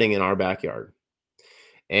happening in our backyard.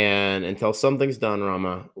 And until something's done,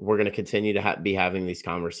 Rama, we're going to continue to be having these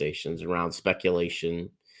conversations around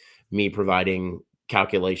speculation, me providing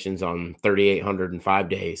calculations on 3,805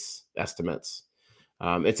 days estimates.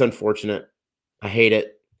 It's unfortunate. I hate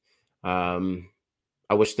it.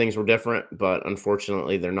 I wish things were different, but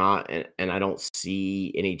unfortunately they're not. And I don't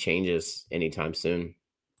see any changes anytime soon.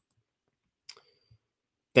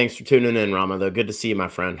 Thanks for tuning in, Rama, though. Good to see you, my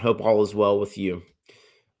friend. Hope all is well with you.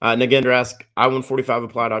 Nagender asked, I-145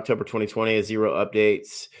 applied October 2020 as 0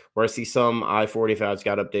 updates, where I see some I-45s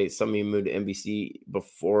got updates, some even moved to NBC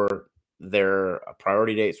before their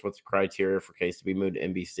priority dates. What's the criteria for case to be moved to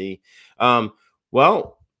NBC?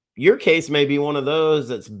 Well, your case may be one of those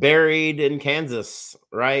that's buried in Kansas,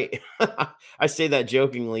 right? I say that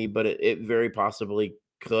jokingly, but it very possibly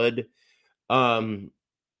could.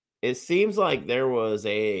 It seems like there was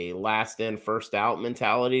a last in, first out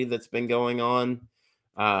mentality that's been going on.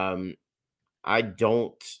 Um, I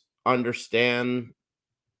don't understand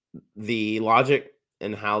the logic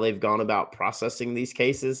and how they've gone about processing these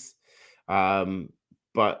cases.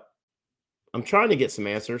 But I'm trying to get some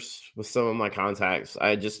answers with some of my contacts.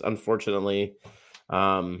 I just unfortunately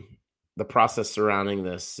um the process surrounding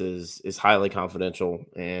this is highly confidential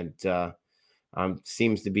and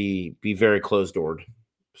seems to be very closed doored.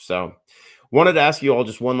 So wanted to ask you all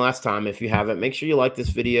just one last time, if you haven't, make sure you like this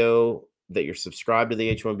video, that you're subscribed to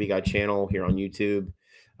the H1B Guy channel here on YouTube.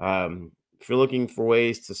 If you're looking for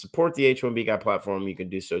ways to support the H1B Guy platform, you can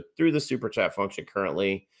do so through the super chat function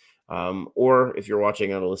currently. Or if you're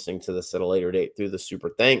watching or listening to this at a later date, through the super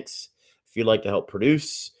thanks. If you'd like to help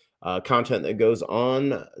produce content that goes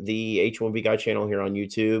on the H1B Guy channel here on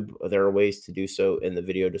YouTube, there are ways to do so in the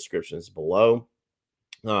video descriptions below.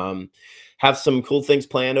 Have some cool things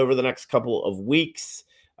planned over the next couple of weeks.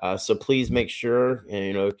 So please make sure,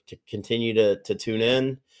 to continue to tune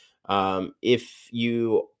in. If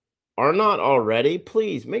you are not already,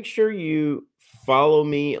 please make sure you follow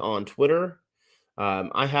me on Twitter.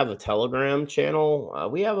 I have a Telegram channel.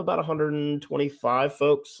 We have about 125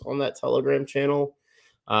 folks on that Telegram channel.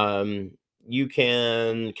 You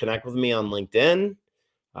can connect with me on LinkedIn.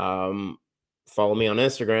 Follow me on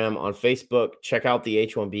Instagram, on Facebook. Check out the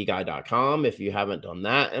h1bguy.com if you haven't done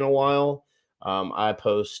that in a while. I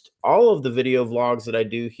post all of the video vlogs that I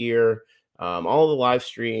do here, all the live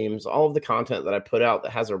streams, all of the content that I put out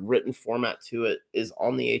that has a written format to it is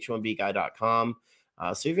on the h1bguy.com.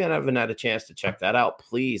 So if you haven't had a chance to check that out,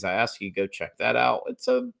 please, I ask you, go check that out. It's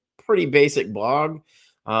a pretty basic blog,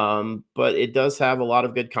 but it does have a lot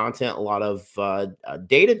of good content, a lot of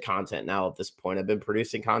dated content now at this point. I've been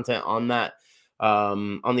producing content on that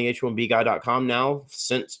on the h1bguy.com now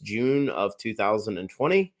since June of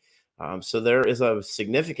 2020. So there is a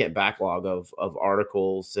significant backlog of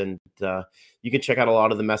articles, and you can check out a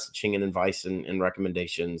lot of the messaging and advice and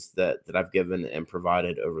recommendations that I've given and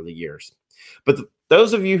provided over the years. But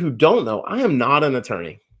those of you who don't know, I am not an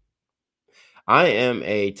attorney. I am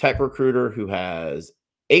a tech recruiter who has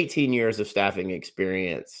 18 years of staffing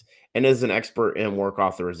experience and is an expert in work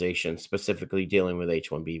authorization, specifically dealing with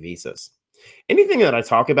H1B visas. Anything that I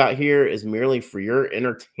talk about here is merely for your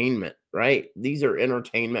entertainment, right? These are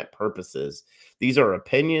entertainment purposes. These are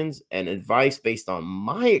opinions and advice based on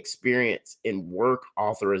my experience in work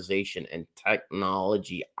authorization and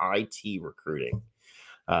technology IT recruiting.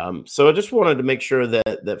 So I just wanted to make sure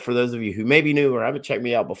that for those of you who may be new or haven't checked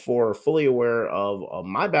me out before, are fully aware of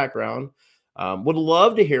my background, would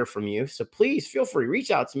love to hear from you. So please feel free, reach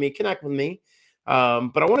out to me, connect with me.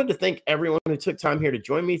 But I wanted to thank everyone who took time here to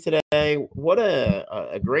join me today. What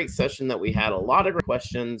a great session that we had. A lot of great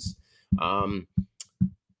questions. Um,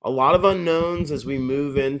 a lot of unknowns as we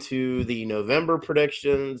move into the November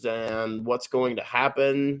predictions and what's going to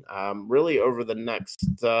happen really over the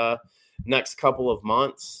next couple of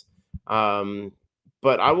months. Um,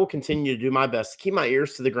 but I will continue to do my best to keep my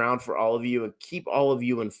ears to the ground for all of you and keep all of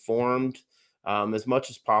you informed as much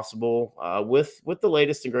as possible with the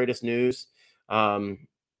latest and greatest news. Um,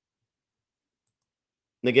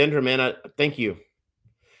 Nagendra, man, thank you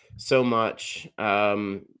so much.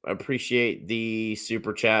 I appreciate the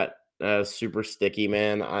super chat, super sticky,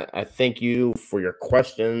 man. I thank you for your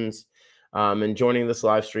questions and joining this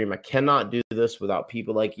live stream. I cannot do this without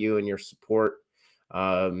people like you and your support.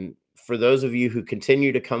 For those of you who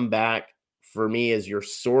continue to come back for me as your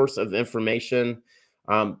source of information,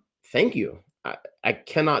 thank you. I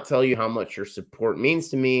cannot tell you how much your support means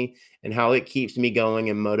to me and how it keeps me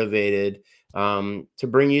going and motivated to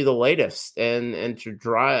bring you the latest and to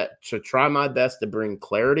try my best to bring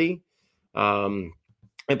clarity um,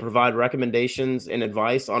 and provide recommendations and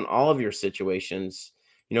advice on all of your situations.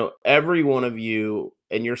 Every one of you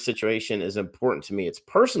and your situation is important to me. It's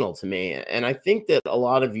personal to me, and I think that a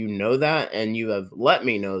lot of you know that, and you have let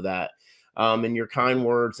me know that in your kind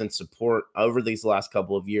words and support over these last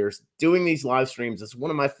couple of years. Doing these live streams is one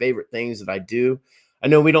of my favorite things that I do. I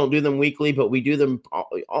know we don't do them weekly, but we do them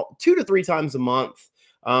 2 to 3 times a month,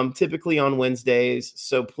 typically on Wednesdays.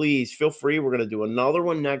 So please feel free. We're going to do another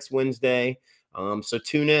one next Wednesday. So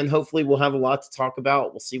tune in. Hopefully we'll have a lot to talk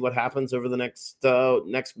about. We'll see what happens over the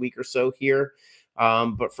next week or so here.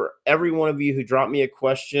 But for every one of you who dropped me a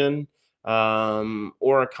question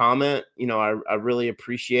or a comment, I really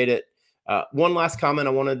appreciate it. One last comment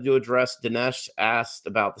I wanted to address. Dinesh asked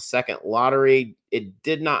about the second lottery. It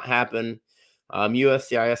did not happen.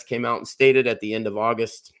 USCIS came out and stated at the end of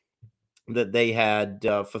August that they had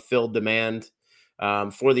fulfilled demand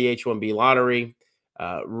for the H1B lottery.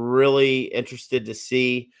 Really interested to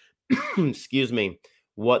see, excuse me,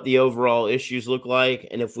 what the overall issues look like.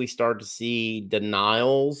 And if we start to see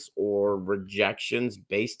denials or rejections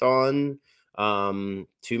based on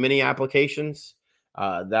too many applications,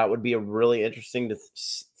 that would be a really interesting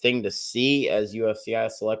thing to see, as USCI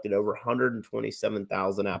selected over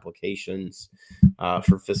 127,000 applications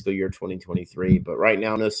for fiscal year 2023. But right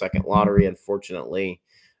now, no second lottery, unfortunately.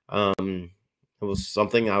 It was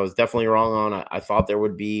something I was definitely wrong on. I thought there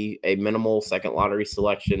would be a minimal second lottery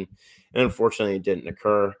selection, and unfortunately, it didn't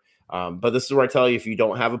occur. But this is where I tell you, if you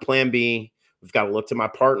don't have a plan B, we've got to look to my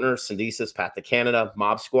partners, Syndesis, Path to Canada,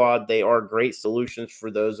 Mob Squad. They are great solutions for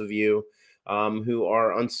those of you who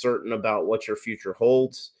are uncertain about what your future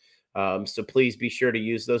holds. So please be sure to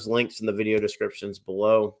use those links in the video descriptions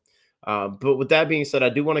below. But with that being said, I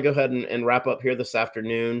do want to go ahead and wrap up here this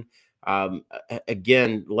afternoon.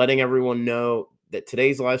 Again, letting everyone know that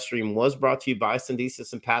today's live stream was brought to you by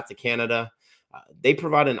Syndesis and Path to Canada. They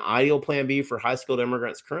provide an ideal plan B for high-skilled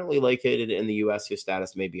immigrants currently located in the U.S. whose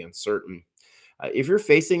status may be uncertain. If you're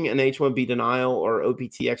facing an H-1B denial or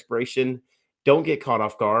OPT expiration, don't get caught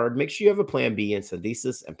off guard. Make sure you have a plan B, and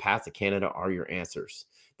Syndesis and Path to Canada are your answers.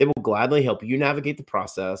 They will gladly help you navigate the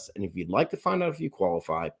process, and if you'd like to find out if you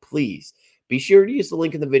qualify, please be sure to use the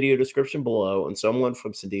link in the video description below, and someone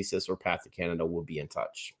from Syndesis or Path to Canada will be in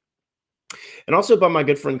touch. And also by my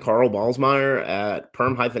good friend Carl Balsmeyer at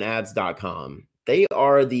perm-ads.com. They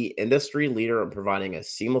are the industry leader in providing a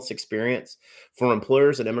seamless experience for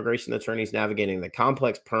employers and immigration attorneys navigating the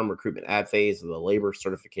complex perm recruitment ad phase of the labor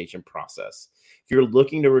certification process. If you're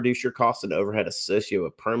looking to reduce your costs and overhead associated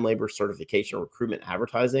with perm labor certification recruitment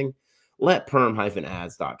advertising, let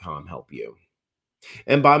perm-ads.com help you.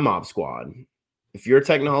 And by Mob Squad. If you're a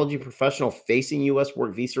technology professional facing U.S.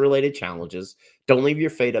 work visa-related challenges, don't leave your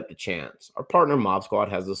fate up to chance. Our partner Mob Squad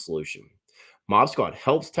has a solution. Mob Squad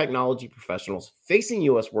helps technology professionals facing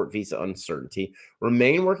U.S. work visa uncertainty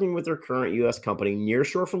remain working with their current U.S. company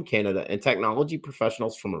nearshore from Canada, and technology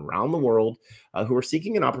professionals from around the world who are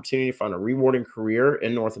seeking an opportunity to find a rewarding career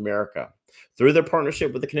in North America. Through their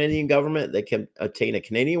partnership with the Canadian government, they can obtain a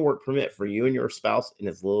Canadian work permit for you and your spouse in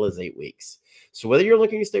as little as 8 weeks. So whether you're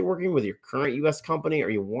looking to stay working with your current U.S. company or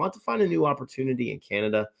you want to find a new opportunity in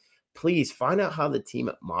Canada, please find out how the team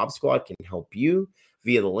at Mob Squad can help you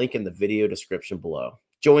via the link in the video description below.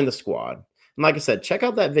 Join the squad. And like I said, check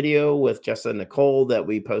out that video with Jessa and Nicole that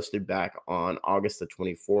we posted back on August the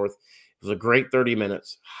 24th. It was a great 30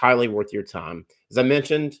 minutes, highly worth your time. As I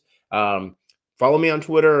mentioned, follow me on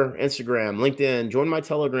Twitter, Instagram, LinkedIn, join my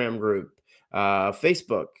Telegram group,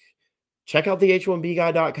 Facebook. Check out the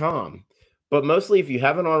H1Bguy.com. But mostly, if you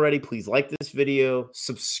haven't already, please like this video,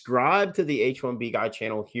 subscribe to the H1B Guy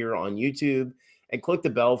channel here on YouTube, and click the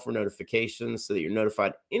bell for notifications so that you're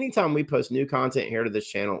notified anytime we post new content here to this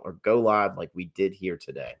channel or go live like we did here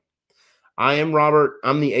today. I am Robert.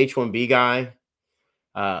 I'm the H1B Guy.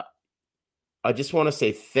 I just want to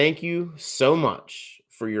say thank you so much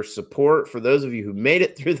for your support. For those of you who made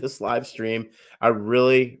it through this live stream, I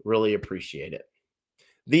really, really appreciate it.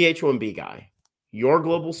 The H1B Guy, your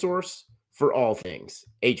global source for all things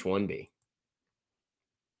H1B.